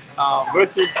Myers. amazing.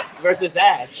 versus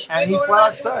Ash. And he Wait, flat out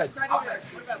what said, about Predator?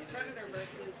 What about Predator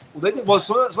versus? well, they did, well,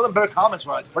 some of the better comments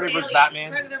were like Freddy vs.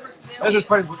 Batman. Predator versus That was Alien.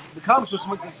 Predator. The comments were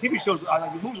some of the TV shows,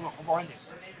 like the movies were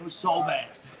horrendous. It was so bad.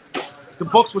 The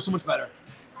books were so much better.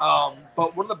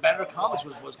 But one of the better comments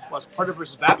was Predator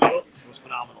vs. Batman. It was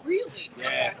phenomenal. Really?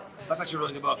 Yeah, that's actually a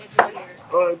really good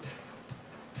book.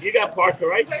 You got Parker,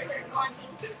 right?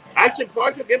 Actually,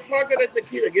 Parker, give Parker the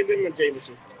tequila. Give him the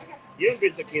Jameson. You don't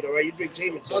drink tequila, right? You drink I'll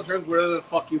Jameson. drink whatever the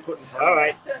fuck you put in front All of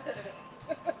me.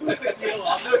 right.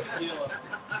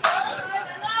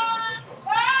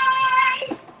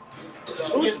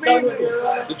 Who's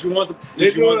favorite? Did you want the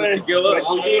tequila? Like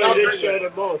we're doing this show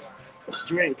the most.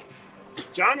 Drink.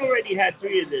 John already had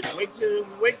 3 of this. Wait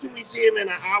till we see him in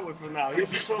an hour from now. He'll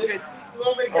be talking.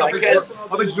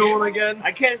 I've been drooling again.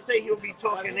 I can't say he'll be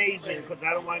talking Asian because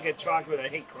I don't want to get charged with a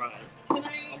hate crime. Can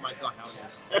Oh I, my god, how it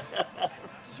is.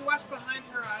 did you watch Behind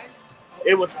Her Eyes?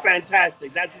 It was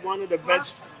fantastic. That's one of the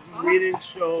best reading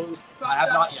shows. I have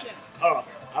Fucked not up yet. shit. Oh,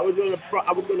 I was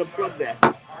gonna plug that.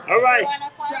 All right.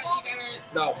 John, you gotta.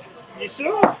 No. You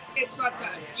sure? It's fucked up.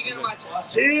 You gotta watch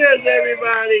it. Cheers,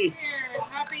 everybody. Cheers.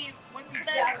 Happy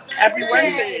Wednesday. Happy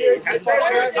Wednesday. Happy Cheers,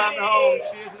 time Wednesday. at home.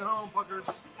 Cheers at home,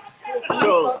 fuckers.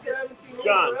 So,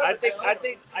 John, I think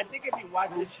if you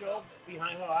watch this show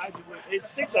Behind Her Eyes, it's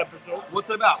 6 episodes. What's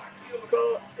it about?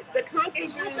 So the It's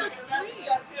concept hard to is explain.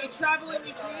 You travel in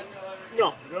your dreams.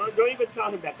 no, don't even tell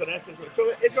him that because that's just so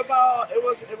it was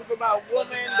about a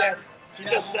woman that she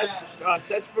just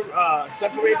separated from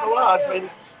her husband.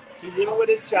 She's living with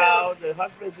a child. The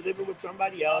husband's living with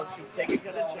somebody else. She's taking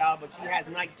care of the child, but she has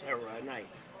night terror at night.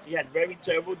 She has very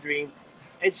terrible dreams.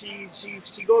 And she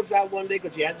goes out one day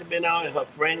because she hasn't been out, and her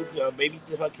friends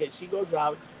babysit her kids. She goes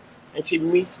out and she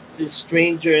meets this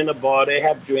stranger in a bar. They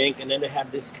have drink, and then they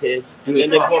have this kiss. And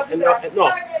then they both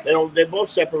they both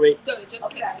separate. Good, just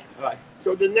kiss it. All right.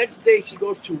 So the next day she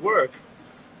goes to work,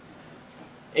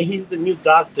 and he's the new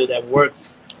doctor that works.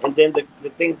 And then the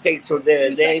thing takes from there.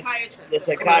 New Then psychiatrist. the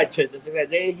psychiatrist.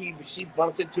 Then she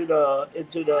bumps into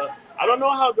the. I don't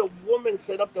know how the woman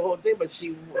set up the whole thing, but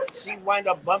she wind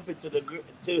up bumping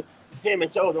to him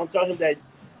and said, "Oh, don't tell him that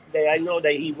I know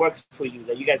that he works for you,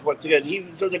 that you guys work together."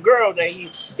 So the girl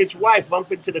his wife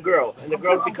bumped into the girl, and the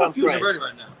girl become confused friends. already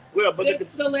right now. Well, but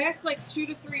The last like 2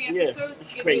 to 3 Yeah, episodes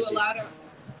it's give crazy. you a lot of.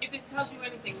 If it tells you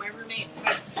anything, my roommate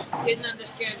didn't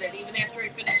understand it even after I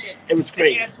finished it. it was He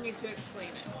great. asked me to explain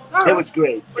it. It was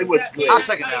great. It was That- great. I'll can't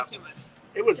check it tell you out. too much.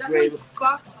 It was That's great. like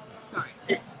fucked. Sorry,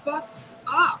 fucked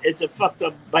up. It's a fucked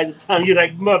up by the time you're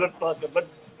like motherfucker, but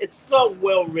it's so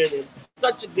well written.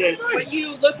 Such a good.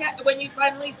 When you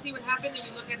finally see what happened and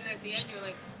you look at it at the end, you're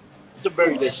like, It's a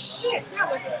very good. shit,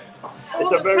 that was. It's all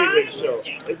a the very time. good show.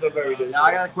 Yeah. It's a very good. Now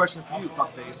I show. got a question for you,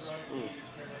 fuckface.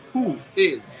 Who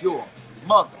is your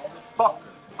motherfucker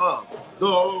of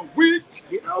the week?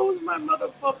 You know who's my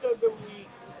motherfucker of the week?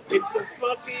 It's the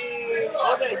fucking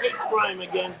all that hate crime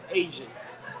against Asians.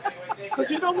 Cause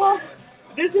you know what?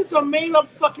 This is a made up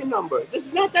fucking number.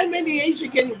 There's not that many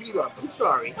Asians getting beat up. I'm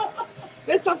sorry.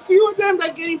 There's a few of them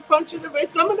that getting punched in the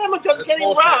face. Some of them are just It's getting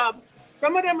bullshit. robbed.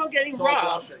 Some of them are getting It's all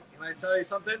robbed. bullshit. Can I tell you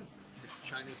something? It's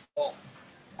Chinese fault.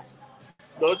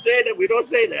 Don't say that. We don't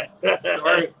say that.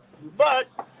 Sorry. But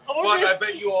all But I this,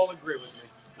 bet you all agree with me.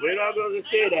 we're not going to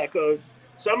say that because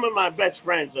some of my best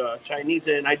friends are Chinese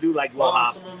and I do like Well, Wahab.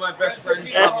 some of my best friends.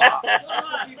 Wahab.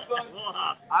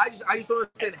 I just don't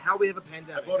understand how we have a I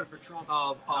pandemic voted for Trump.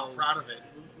 I'm proud of it.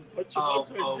 What you of,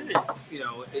 vote for of this? you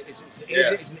know, it's an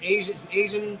Yeah.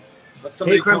 Asian But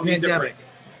somebody hate crime told me pandemic. different.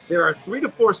 There are 3 to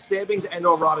 4 stabbings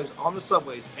and/or robbings on the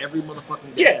subways every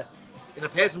motherfucking day. Yeah. In the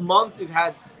past month, we've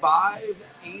had 5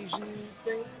 Asian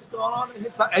things going on, and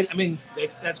it's not. I mean,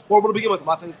 that's horrible to begin with. I'm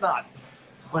not saying it's not,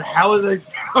 but how are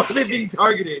they being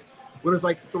targeted when there's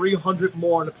like 300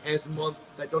 more in the past month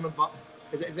that don't involve?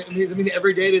 I mean,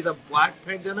 every day there's a black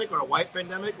pandemic or a white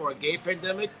pandemic or a gay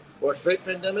pandemic or a straight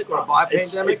pandemic or a bi It's-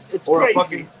 pandemic it's or crazy. a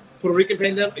fucking Puerto Rican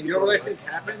pandemic. You know what I think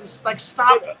happens? Like,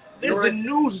 stop. This The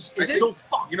news is so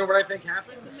fucked. You know what I think It's a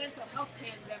happens? mental health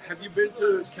pandemic. Have you been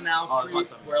to Canal Oh, Street fuck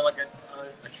them. where like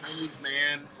a Chinese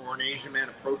man or an Asian man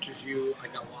approaches you? I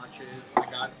got watches. I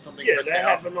got something Yeah, for that sale.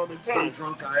 happens all the Some time.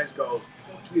 drunk guys go,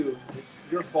 "Fuck you! It's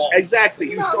your fault."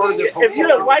 Exactly. You started this whole If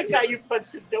you're a white guy, you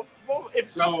punch the if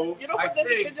So, you know I what this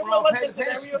think- is, you know Well, what the this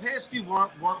past scenario. few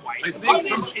weren't white. I We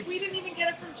think didn't even get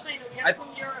it from China. We got it from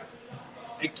Europe.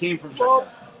 it came from China. Well,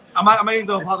 I'm not even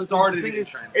the It started thing in is,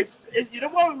 China. It's you know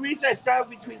what reason I started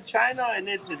between China and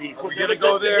Italy. Are we There gonna was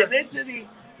go a- there? In Italy,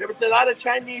 there was a lot of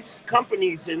Chinese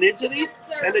companies in Italy, Yes,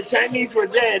 sir. and the Chinese were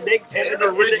there. And It in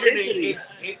originated,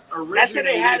 That's why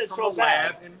they had it from so a lab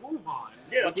bad. in Wuhan.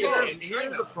 Yeah, which yeah. is in here's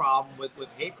China. the problem with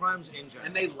hate crimes in China.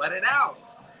 And they let it out.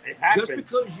 It happens. Just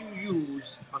because you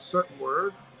use a certain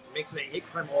word makes it a hate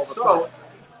crime all of a So, sudden.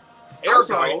 I'm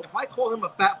sorry, ergo, if I call him a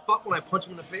fat fuck when I punch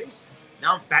him in the face,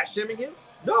 now I'm fat shaming him?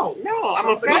 No. No, I'm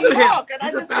a Somebody- fat Look at him. fuck, and I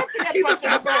He's a just fat, have to get he's a punched in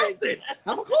fat the face. bastard.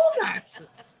 I'm gonna call him that.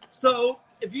 So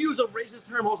if you use a racist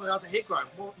term, also that's a hate crime.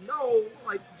 Well, no,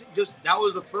 like just that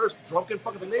was the first drunken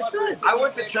fucking thing they said. I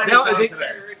went to China Now, is it-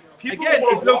 today. People again,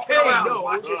 were is it okay? walking around, No.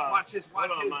 watches,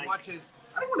 Hold on, watches.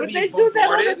 Mike. I don't want But to they be do that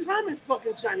all the bombarded, time in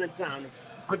fucking Chinatown.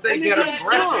 but they And get they get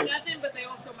aggressive. Nothing, but they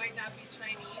also might not be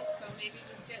Chinese, so maybe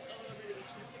just get a little bit of your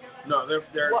shit together. No,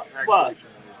 they're What- actually what? Chinese.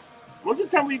 Most of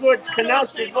the time we go to No, Canal no,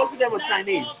 Street, most of them are not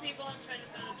Chinese. all people in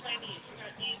Chinatown are Chinese. You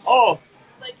got Asian. Oh,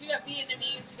 Like you got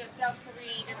Vietnamese, you got South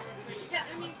Korean, you got North Korean. Yeah,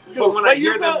 I mean, Dude, But when I when you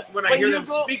hear go- them, when I when hear you them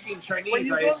go- speaking when Chinese,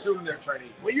 you I go- assume they're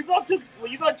Chinese. when you go to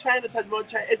Chinatown,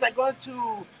 it's like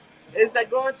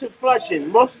going to Flushing.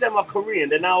 Most of them are Korean.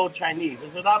 They're not all Chinese.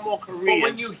 There's a lot more But Koreans.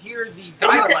 when you hear the and you,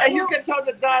 dialect, can, and you can tell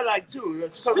the dialect too.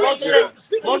 It's 'cause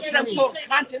most of them talk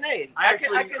Cantonese. I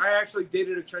actually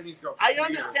dated a Chinese girl. For I 2 years,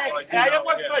 understand. so I do I know,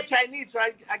 work yeah. for a Chinese, so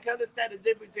I can understand the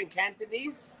difference between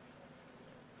Cantonese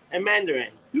and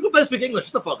Mandarin. You can better speak English.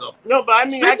 Shut the fuck up. No, but I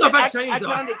mean, Speak about I Chinese, can though.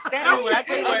 understand Anyway, it. I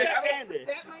can anyway, understand it.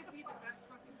 that might be the best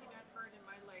fucking thing I've heard in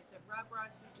my life. That Rob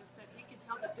Rossi just said he can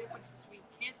tell the difference between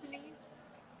Cantonese.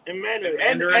 In Mandarin.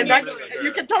 Mandarin, And Mandarin.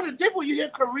 you can tell the difference when you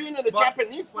get Korean and the But-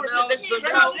 Japanese but person. now- It's so You can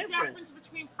very tell the different. difference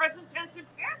between present tense and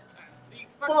past tense. So you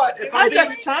fucking But if I'm I'm being-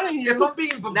 just telling If you. I'm being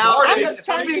Now, bombarded, I'm just if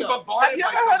I'm telling being you. bombarded Have you by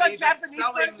ever heard somebody a that's Japanese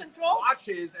selling person talk?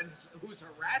 watches and who's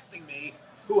harassing me,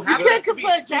 who You can't happens to be compare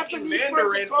a speaking Japanese Mandarin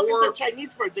person talking to or a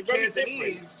Chinese person. Very different.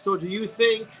 Cantonese, So do you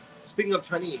think, speaking of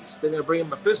Chinese, they're gonna bring in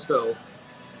Mephisto?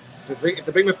 If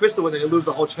they bring Mephisto in, then they lose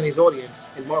the whole Chinese audience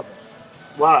in Marvel.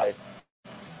 Why?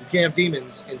 You can't have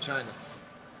demons in China.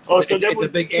 Oh, It's a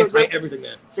big anti-everything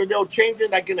there. So they'll change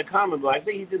it like in the comic book. I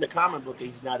think he's in the comic book.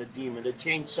 He's not a demon. They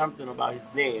changed something about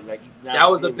his name. Like he's not. That a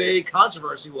was the demon. big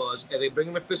controversy was, and they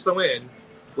bring Mephisto in,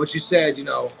 which you said,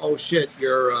 oh shit,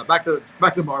 you're back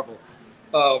to Marvel.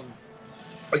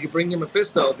 Are you bringing in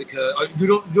Mephisto because you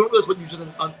don't realize what you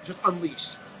just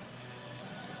unleashed?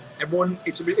 Everyone,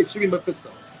 it should be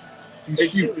Mephisto. He's It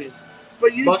huge. should be.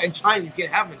 But But in China, you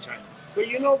can't have him in China. But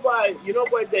you know why? You know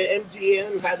why the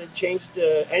MGM had to change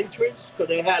the entrance? Because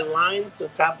they had lines on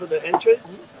top of the entrance.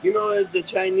 You know, the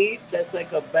Chinese, that's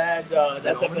like a bad.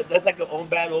 That's like an own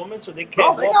bad omen. So they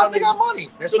can't. No, walk on they the- got money.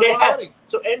 That's So what they they got had. money.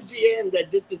 So MGM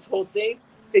that did this whole thing,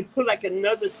 they put like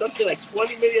another something like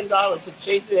 $20 million to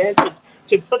change the entrance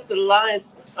to put the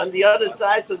lines on the other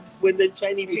side. So when the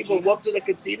Chinese people walk to the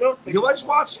casino, You know what I just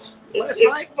watched last it's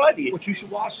night? funny. What you should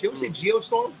watch? You ever see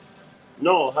Geostorm?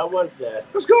 No, how was that?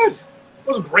 It was good. It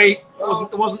wasn't great. It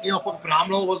wasn't fucking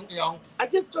phenomenal. It wasn't I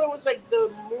just thought it was like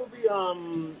the movie,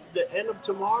 The End of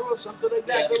Tomorrow or something like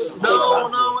that. Yeah, It was the same No,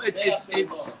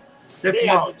 concept. it's Day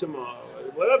tomorrow. After tomorrow.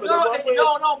 Whatever. No, the one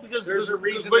where- no, because there's a because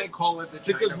reason we're- they call it the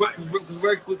because China we're,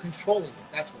 virus. we're controlling it.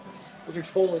 That's what we're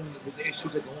controlling the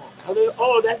issues that go on. How did-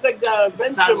 oh, that's like the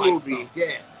adventure Satellite movie. stuff. Yeah,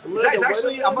 Remember it's the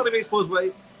actually weather I'm man? not even exposed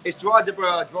way. It's Gerard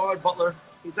Butler.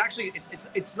 It's actually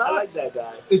it's I not. like that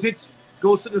guy. Is it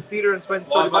go sit in the theater and spend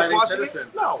 30 bucks Law-abiding watching citizen.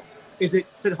 it? No. Is it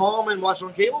sit home and watch it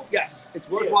on cable? Yes. It's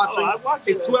worth Yeah. watching. Oh, I watched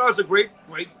It's it. 2 hours of great.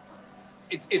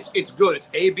 It's good. It's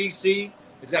ABC.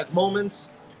 It's got its moments.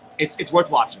 It's worth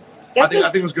watching. I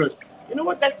think it was good. You know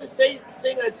what? That's the same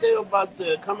thing I'd say about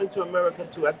the Coming to America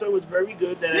too. I thought it was very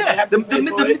good. That I Yeah, have the to pay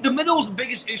for it. middle is the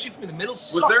biggest issue for me. The middle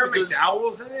Was there a because-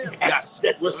 McDowell's in it? Yes.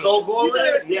 That's Was what- Soul Glow in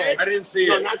it? Yes. I didn't see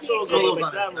No, it. not Soul Soul Glow. Glow's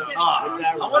but not that it. one. Ah, But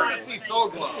that I one. wanted to see Soul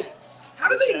Glow. How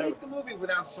do they make the movie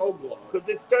without Soul Glow? Because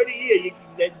it's 30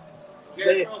 years.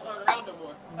 Jericho's not around no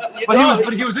more.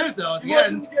 But he was in it though at He the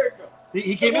wasn't end. Jericho.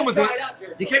 He came in with it. Tried out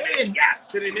Jericho. He came in.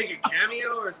 Yes. Did they make a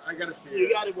cameo or I gotta see You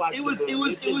it? gotta watch It was the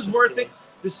movie. It's worth interesting. it.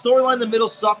 The storyline in the middle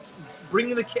sucked.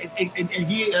 Bringing the kid and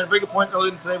he had a very good point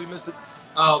earlier today. We missed it.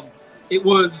 It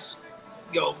was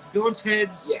Bill and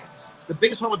Ted's. Yes. The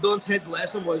biggest problem with Bill and Ted's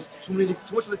last one was too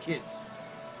much of the kids.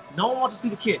 No one wants to see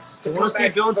the kids. They want to see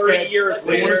Bill and 30 Ted. years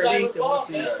They want to later. see. They want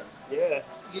to see. Yeah.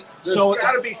 There's So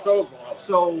gotta be so close.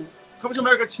 So, Coming to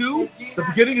America 2, the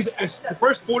beginning is the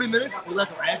first 40 minutes, we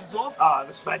let our asses off. Oh, it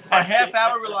was fantastic. A half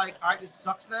hour, we're like, all right, this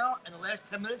sucks now. And the last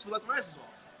 10 minutes, we let our asses off.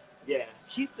 Yeah.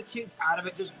 Keep the kids out of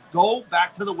it. Just go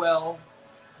back to the well.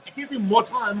 I can't say more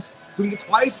times. Doing it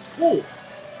twice is cool.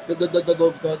 The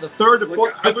third, the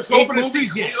fourth, I was the eighth hoping to see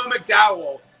movies, Cleo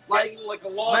McDowell like a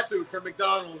lawsuit for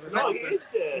McDonald's or No, something. he is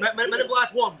there. Men in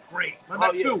Black 1, great. Men in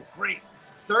Black 2, great.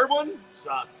 Third one,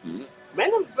 Sucked.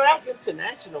 Men in Black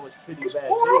International was pretty bad.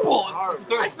 horrible. Too.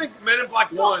 Horrible. I think Men in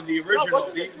Black 1, the original,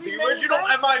 wasn't it the three Men in original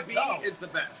Black? MIB No. is the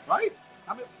best. right?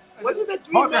 I mean, Wasn't there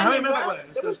 3 Parker, Men how many in men Black? were there?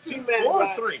 There was 3 Two, Men in 4 or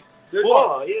Black. 3? There's-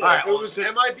 Oh, yeah. All right, It was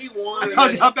MIB 1. That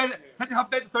tells you how bad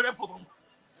the third episode was.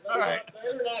 All right.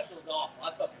 The international's awful.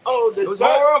 I thought Oh, the It was third-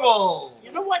 horrible.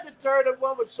 You know what? The third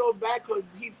one was so bad because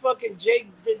he fucking Jake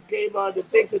gave the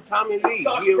thing to Tommy Lee.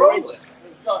 Josh He Brolin. erased- It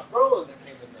was Josh Brolin that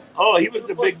came in there. Oh, he was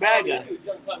the big bad guy. He was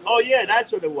young Tommy Oh Lee. yeah,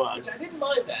 that's what it Which was. I didn't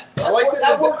mind that. I liked it.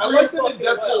 That worked I liked it really in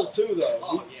fucking well. Deadpool too, though.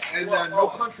 Oh, yeah. And No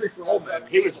Country for Old Men.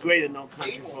 He was great in No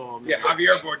Country for Old Men. Yeah,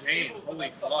 Javier Bardem. Holy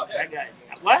fuck. That guy.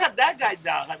 Why have that guy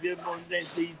done? Have you ever been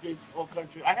to the whole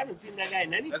country? I haven't seen that guy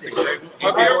in anything. That's exactly.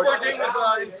 Javier Bardem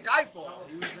was in Skyfall.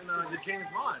 He was in the James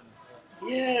Bond.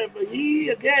 Yeah, but he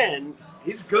again.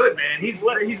 He's good, man. He's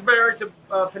married to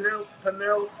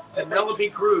Penelope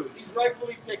Cruz. He's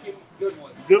rightfully picking good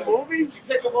ones. Good Because movies? You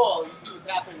pick them all, and you see what's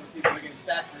happening with people they're getting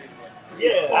saturated with.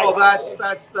 Yeah. Oh,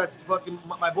 that's fucking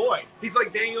my boy. He's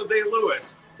like Daniel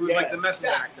Day-Lewis, who's Yeah. like the method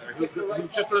actor, who's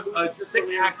just a sick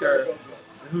actor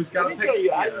who's got to Let me pick. tell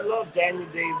you, I love Daniel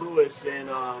Day-Lewis and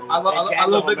I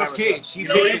love Nicolas Cage. He You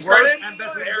know, picks he's worst credit and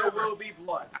best There movies ever. Will Be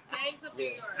Blood. Gangs of New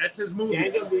York. That's his movie.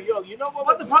 Gang of New York. You know what?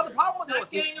 But the problem with Not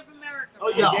it Gang of America. Oh,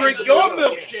 yeah. No. Gangs Drink of your New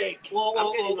York, milkshake.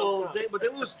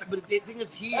 But the thing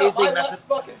is, he Yeah, is my a method. left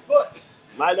fucking foot.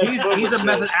 My left foot He's was a good.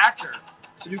 method actor.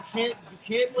 So you can't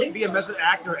be a method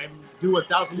actor and do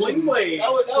 1,000 Sling movies. Blade.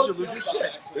 Because you lose your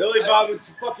shit. Billy Bob was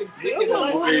fucking sick You in know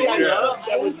the what movie I movie. love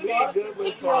that was really good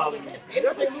with you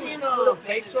ever seen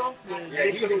Face Off? Yeah,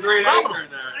 he's a great actor in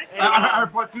that. I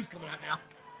heard part 2's coming out now.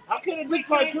 How can it be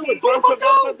part 2 with Who John the fuck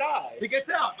Travolta knows? die? He gets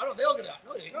out. I don't know. They all get out.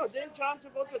 No, they No, didn't John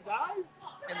Travolta die?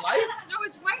 in life. No,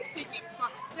 his wife did, you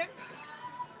fuckstick.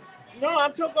 No,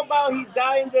 I'm talking about he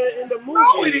died in the movie.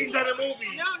 No, he didn't die in the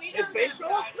movie. No, neither In of Face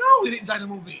them Off? died. No, he didn't die in the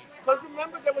movie. Because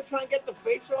remember they were trying to get the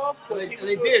face off? 'Cause They he was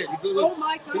did. Oh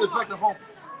my He goes back god. to home.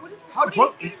 What is How what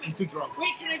drunk? are you saying? He's too drunk. Wait,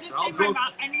 can I just How say my drunk?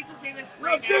 mouth? I need to say this No,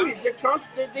 right now. seriously,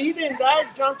 he didn't die,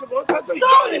 John Travolta? I thought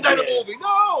No, he didn't die in the did. movie.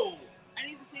 No. I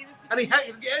need to say this And he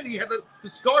because had he had the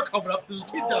scar covered up because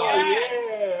his kid Oh, died.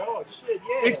 yeah. Oh, shit,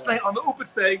 yeah. It's like on the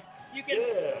Oopus thing. you can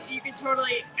Yeah. you can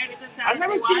totally edit this out. I've if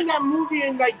never you seen want. that movie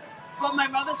in, like, But my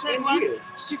mother said 10 once, years.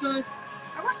 she goes,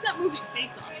 I watched that movie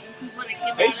Face Off. This is when it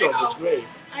came Face out. Off was great.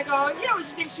 I go, yeah, what you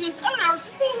think? She goes, I don't know, it's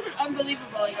just a little bit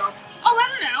unbelievable. I go, oh, I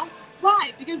don't know.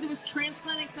 Why? Because it was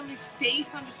transplanting somebody's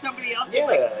face onto somebody else's. Yeah,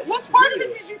 Like, what it's part of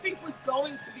weird. it did you think was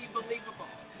going to be believable?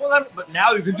 Well, but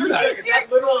now you can do that.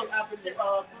 That literally happened 3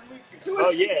 weeks ago.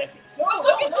 Oh, yeah. Oh,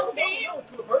 look at the same. No,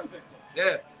 to a burn victim.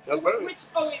 Yeah. Which,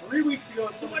 oh, wait. 3 weeks ago,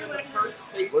 someone had the first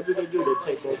face. What did they do?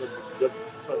 They take all the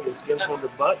fucking skin from the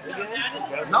butt again?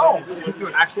 No, they took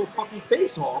your actual fucking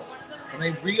face off and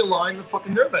they realign the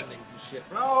fucking nerve endings and shit,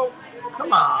 bro.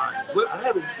 Come on. I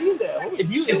haven't seen that. Holy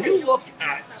If you shit. look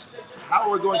at how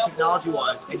we're going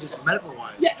technology-wise and just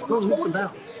medical-wise, it goes leaps and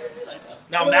bounds.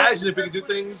 Now imagine if we could do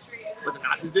things what the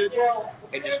Nazis did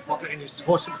and just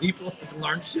torture people to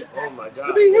learn shit. Oh my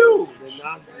God. It'd be huge. They're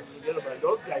not forget about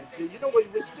those guys. You know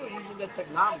what? We're still using the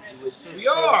technology. We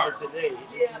are. Today.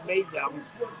 It's amazing.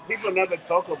 People never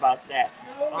talk about that.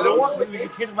 They don't want you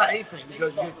can't talk about anything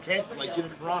because you get canceled like Jimmy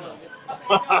Carano.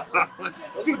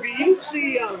 Dude, do you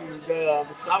see the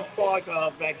South Park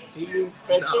vaccine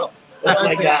special? No. Oh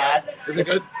my God. Is it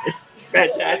good? It's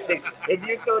fantastic. If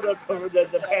you saw the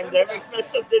pandemic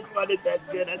special, this one is as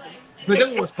good as But that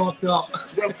one was fucked up.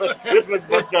 this was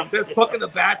fucked up. They're fucking the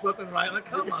bats left and right. Like,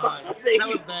 come on. That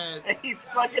was bad. And he's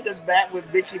fucking the bat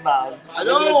with Mickey Mouse. I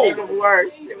know. It was even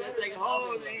worse. It was like,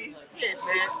 holy shit,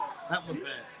 man. That was bad.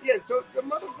 Yeah, so the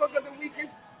motherfucker of the week is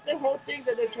the whole thing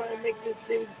that they're trying to make this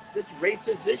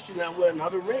racist issue that we're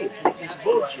another race, which is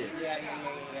bullshit.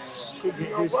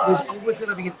 There's always going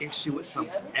to be an issue with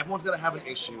something. Everyone's going to have an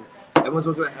issue. Everyone's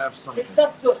going to have something.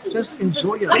 Successful. Just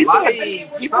enjoy your People,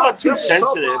 life. people are too Stop being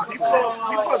so sensitive. boxy. People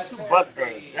are too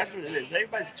butthurt. That's what it is.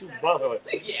 Everybody's too butthurt.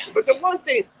 But the one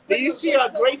thing, do you see our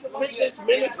great fitness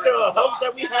minister of health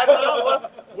that we have now?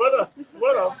 What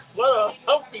a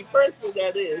healthy person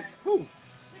that is. Who?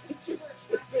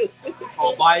 This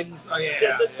Oh, Biden's. Oh,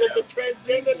 yeah. the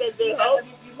transgender, the health.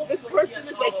 This person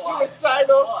is like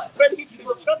suicidal, ready to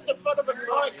jump in front of a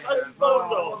car and cut his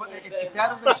bones off. If that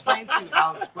doesn't explain to you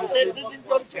how twisted It's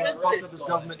so and fucked up twisted. this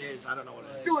government is, I don't know what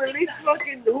it is. Dude, at least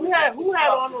fucking who had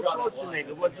Arnold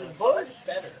Schwarzenegger? Was it Bush?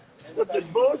 Was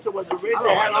it Bush or was it Reagan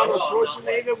that had Arnold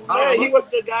Schwarzenegger? Yeah, he was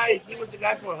the guy. He was the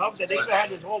guy for health that they even had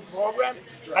this whole program.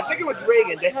 I think it was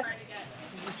Reagan. They had,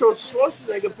 so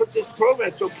Schwarzenegger put this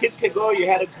program so kids could go. You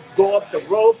had to go up the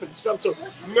rope and stuff. So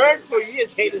nerds for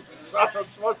years hated Arnold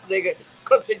Schwarzenegger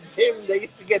because in gym they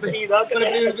used to get beat up. But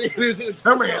he was in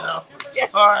Terminator, though. Yeah.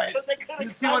 All right. But they couldn't You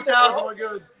see climb what the thousand rope. were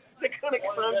good. They couldn't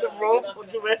climb the rope or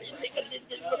do anything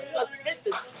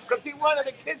because he wanted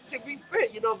the kids to be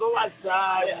fit. You know, go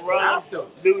outside, run, have to.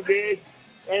 do this.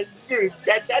 And dude,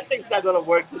 that thing's not gonna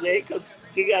work today because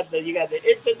you got the internet.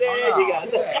 You got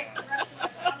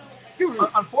dude.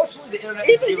 Unfortunately, the internet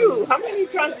is Even giving you, how many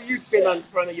times do you sit in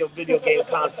front of your video game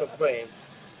console playing?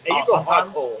 And you go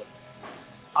sometimes. hardcore.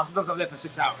 I'm stuck up there for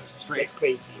 6 hours straight. It's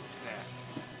crazy. Yeah.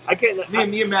 I can't.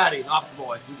 Me and Maddie, the ops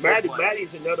boy.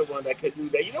 Maddie's another one that could do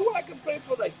that. You know what? I can play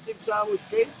for like 6 hours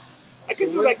straight. I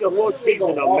can do like a whole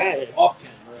season of Madden.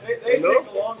 They You know?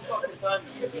 take a long fucking time.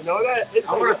 You know that? It's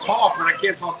I want to talk, but I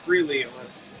can't talk freely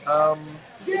unless.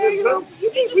 Yeah, you know, we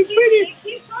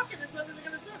Keep talking. There's nothing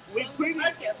they're gonna talk. we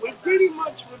pretty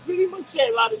much say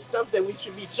a lot of stuff that we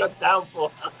should be shut down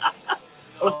for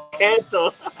or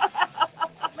cancel.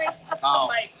 Oh.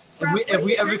 If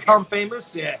we ever become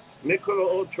famous, yeah, Michelob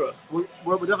Ultra. we're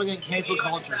definitely getting cancel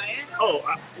culture. Oh,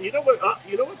 you know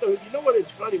what?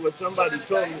 It's funny what somebody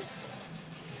told me.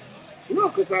 No,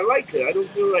 because I like it. I don't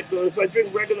feel like if I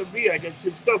drink regular beer, I get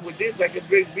some stuff. With this, I can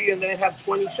drink beer and then have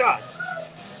 20 shots.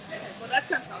 Well, that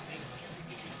sounds healthy.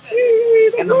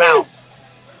 In the mouth.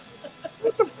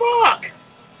 What the fuck?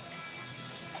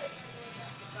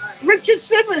 Sorry. Richard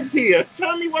Simmons here.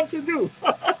 Tell me what to do.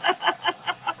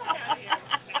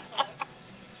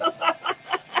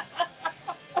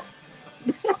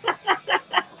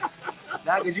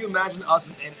 Now, could you imagine us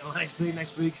in Atlantic City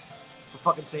next week for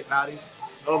fucking St. Patty's?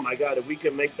 Oh my God! If we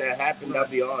can make that happen,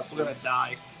 that'd be awesome. We're gonna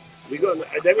die. We're gonna.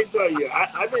 Let me tell you,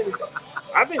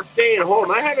 I've been staying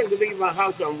home. I haven't to leave my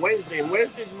house on Wednesday. And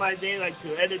Wednesday's my day, like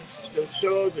to edit the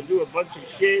shows and do a bunch of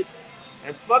shit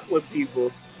and fuck with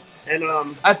people. And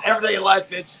That's everyday life,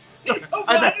 bitch. I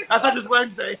thought it was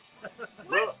Wednesday.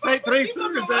 well, Today's People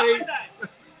go Thursday. out with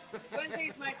that.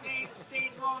 Wednesday's my day to stay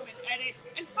at home and edit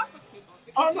and fuck with people. oh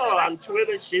Because, you no, know, on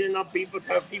Twitter shitting on people,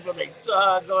 telling people they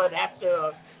suck, going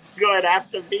after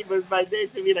people. It's my day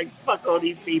to be like fuck all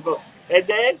these people. And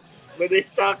then when they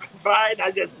start crying,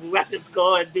 I just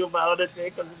go and do my other thing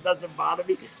because it doesn't bother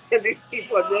me. And these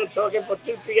people are there talking for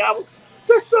 2-3 hours.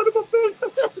 That son of a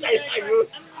bitch. I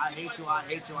hate you. I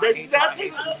hate you. I There's hate you. I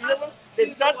hate nothing, you.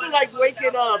 there's nothing like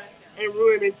waking up and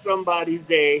ruining somebody's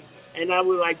day. And I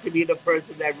would like to be the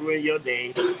person that ruined your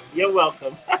day. You're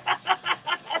welcome.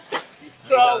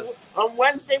 So on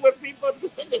Wednesday when people,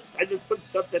 I just put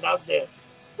something out there.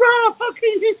 Bro, how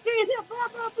can you say that? Blah,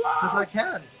 blah, blah. Because I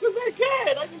can. Because I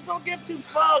can. I just don't give two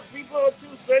fucks. People are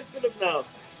too sensitive now.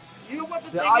 You know what the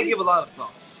See, thing I is? give a lot of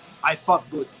thoughts. I fuck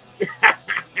good.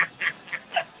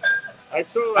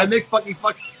 I make fucking.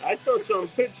 I saw some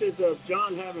pictures of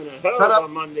John having a hell Shut of up. a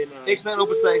Monday night. X9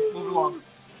 open stay. Move along.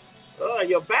 Oh,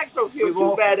 your back don't feel We too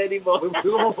won't- bad anymore.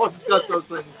 We won't discuss those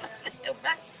things.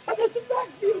 How does the back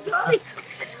feel, Johnny?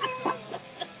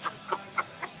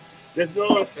 There's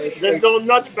no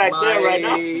nuts back there right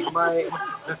now. My.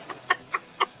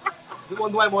 The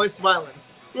one why I'm always smiling.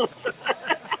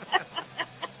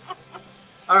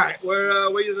 All right, where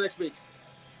are you the next week?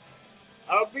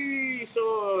 I'll be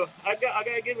I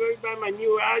gotta give everybody my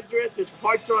new address. It's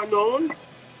Parts Unknown.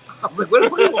 I was like, what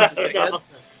do you want to take? No,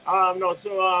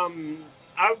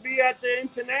 I'll be at the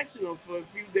International for a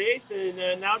few days,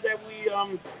 and now that we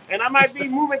and I might be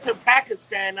moving to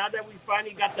Pakistan now that we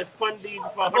finally got the funding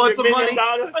for I want $100 some million.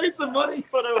 money. I need some money.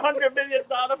 For the $100 million,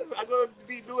 I'm going to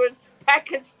be doing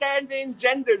Pakistani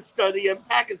gender study in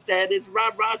Pakistan. It's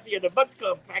Rob Rossi and a bunch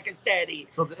of Pakistani.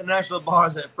 So the international bar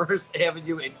is at First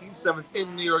Avenue and East 7th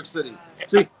in New York City.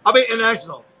 See, I'll be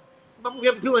international. We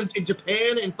have people in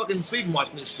Japan and fucking Sweden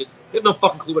watching this shit. They have no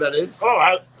fucking clue what that is. Oh,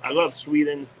 I love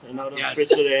Sweden and I love Yes.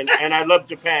 Switzerland and I love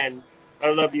Japan. I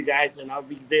love you guys and I'll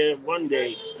be there one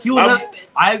day.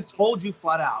 I told you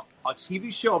flat out, a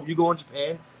TV show, if you go in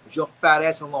Japan, Just your fat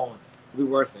ass alone will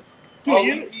be worth it. Dude, Oh,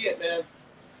 you, yeah, man.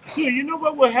 dude, you know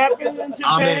what will happen in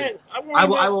Japan? I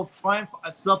will try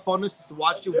and self-fund this to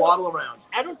watch you waddle around.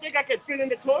 I don't think I could fit in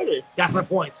the toilet. That's my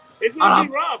point. It's gonna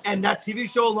be rough. And that TV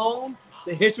show alone,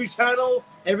 the History Channel,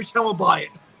 every channel will buy it.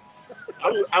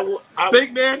 I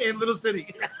Big Man in Little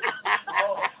City.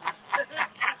 Oh.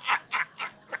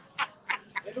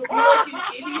 It'll be like an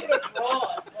idiot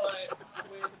abroad,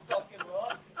 but with fucking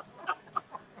Ross.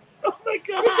 Oh my god!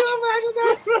 Can you imagine that?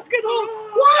 That's fucking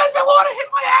horrible. Why does the water hit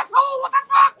my asshole? What the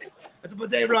fuck? That's a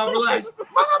bidet, Rob. Relax.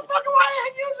 Motherfucker, why I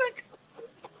hate music?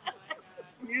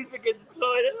 Music in the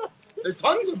toilet. There's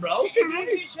tons of them, bro.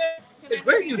 It's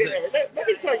great music. Yeah, let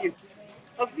me tell you.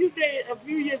 A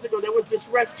few years ago, there was this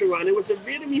restaurant. It was a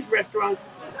Vietnamese restaurant,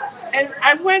 and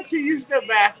I went to use the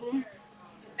bathroom,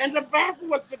 and the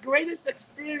bathroom was the greatest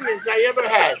experience I ever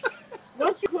had.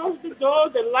 Once you close the door,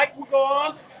 the light will go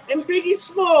on, and Biggie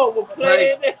Small will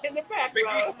play in the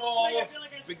background.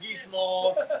 Biggie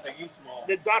Smalls.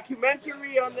 The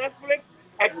documentary on Netflix,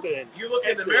 excellent. You look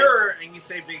in the mirror and you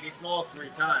say Biggie Smalls 3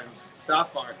 times.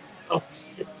 South Park. Oh,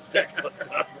 shit.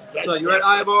 That's So you're at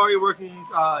Ibar, you're working here,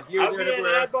 I'll there, be in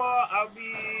everywhere. Ibar. I'll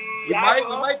be. We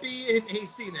might be in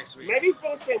AC next week. Maybe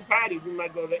for St. Patty's, we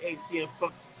might go to AC and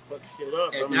fuck shit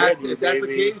up. If I'm that's, ready, if that's the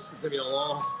baby. case, it's gonna be a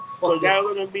long. So that's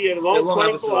gonna be a long long 24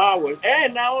 episode. hours.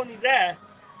 And not only that,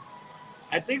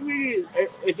 I think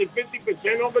is it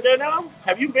 50% over there now?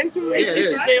 Have you been to Yeah, it AC is.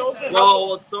 since they opened?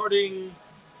 Well, it's starting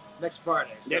next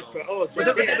Friday. So. Next Friday. Oh,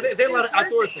 But they have a lot of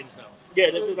outdoor things though. yeah,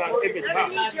 that's about if it's That's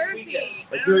hot. New Jersey.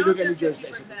 It's really good in New Jersey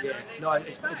next week. Yeah. No,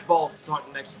 it's both. It's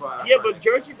starting next Friday. Yeah, but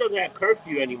Jersey doesn't have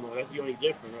curfew anymore. That's the only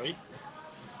difference, right?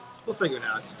 we'll figure it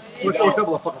out. There We're you a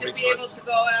couple of fucking You'll be able retards. to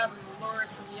go out and lure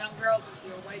some young girls into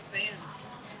your white van.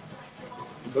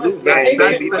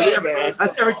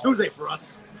 That's every Tuesday for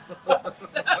us.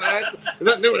 Is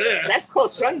that new there? That's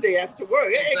called Sunday after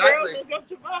work. Hey, Exactly. girls, let's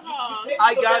go to my house.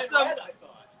 I got some.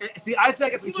 See, I said I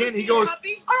got some candy. He goes,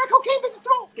 Puppy? I got cocaine, bitches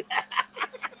throw.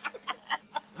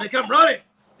 They come running.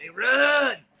 They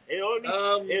run.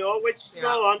 It always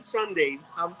snow on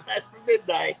Sundays. That's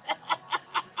midnight.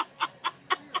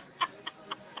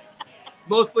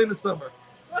 Mostly in the summer.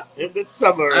 In the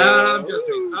summer. I'm just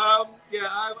saying. Yeah,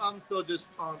 I'm still just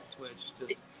on Twitch.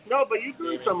 Just, No, but you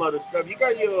do some other stuff. You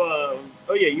got your.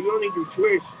 Oh yeah, you only do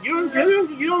Twitch. You don't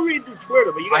really do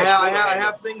Twitter, but you got. I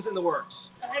have things in the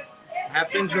works. I have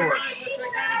things in the works.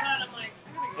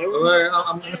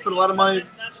 I'm gonna spend a lot of money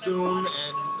soon,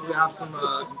 and we have some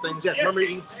things. Yes, Mermaid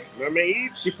Eats. Mermaid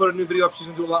Eats. She put a new video up. She's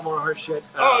gonna do a lot more of her shit.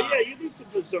 Oh yeah, you need to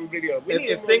put some video.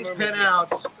 If things pan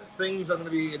out, things are gonna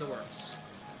be in the works.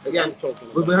 Again,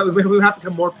 we we have to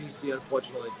become more PC,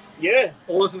 unfortunately. Yeah.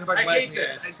 All this about I hate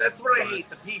this. That's what I hate.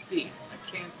 The PC.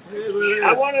 I can't.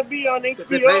 I want to be on pay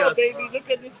HBO, us. baby. Look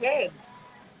at this head.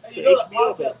 You know the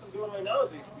HBO. podcast I'm doing right now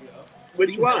is HBO.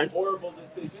 Which one? Horrible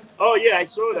Decision. Oh yeah, I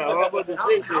saw that. Horrible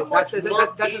decision.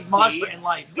 That's his mantra in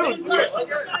life. Dude,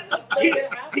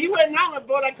 he went out and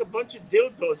bought like a bunch of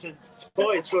dildos and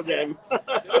toys for them.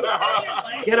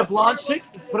 Get a blonde chick,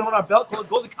 put them on our belt, call it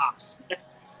Goldie Cops. There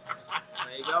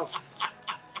you go.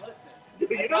 Dude,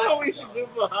 you know what we should do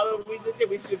for Halloween?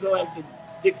 We should go after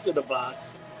dicks in a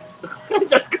box.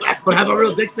 Just go after But have a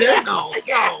real dick there? No.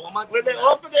 No. I'm not when they doing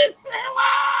that. open it,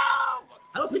 wow!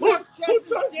 I don't think Just it's-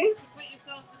 as dicks and put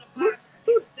yourselves in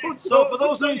a box. So for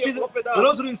those who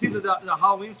didn't see the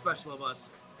Halloween special of us,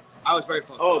 I was very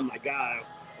fucked Oh up. my god!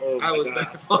 Oh my I was god!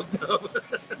 very fucked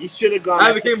up. You should have gone. I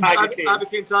after became Tiger King. I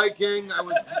became Tiger King. I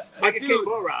was Tiger King dude,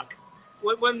 Borak.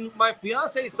 when my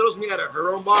fiance throws me at a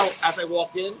her own bottle as I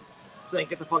walk in, saying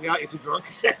 "Get the fuck out, you're too drunk."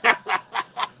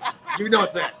 You know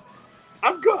it's bad.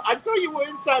 I'm good. I thought you were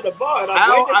inside the bar. And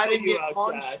How waited I for didn't you get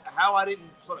outside. punched, how I didn't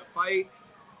sort of fight,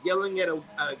 yelling at a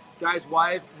guy's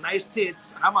wife, nice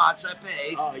tits, how much I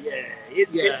paid. Oh yeah,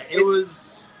 It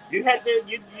was. You had the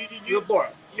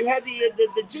you had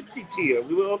the gypsy tear.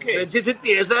 We were okay. The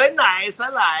gypsy is very nice. I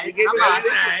You like. gave How me the much?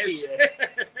 gypsy Nice.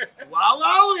 tear. Wow,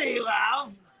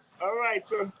 wow. All right,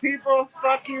 so people,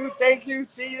 fuck you. Thank you.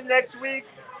 See you next week.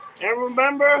 And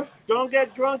remember, don't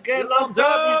get drunk, get lumped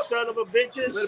up, you son of a bitches.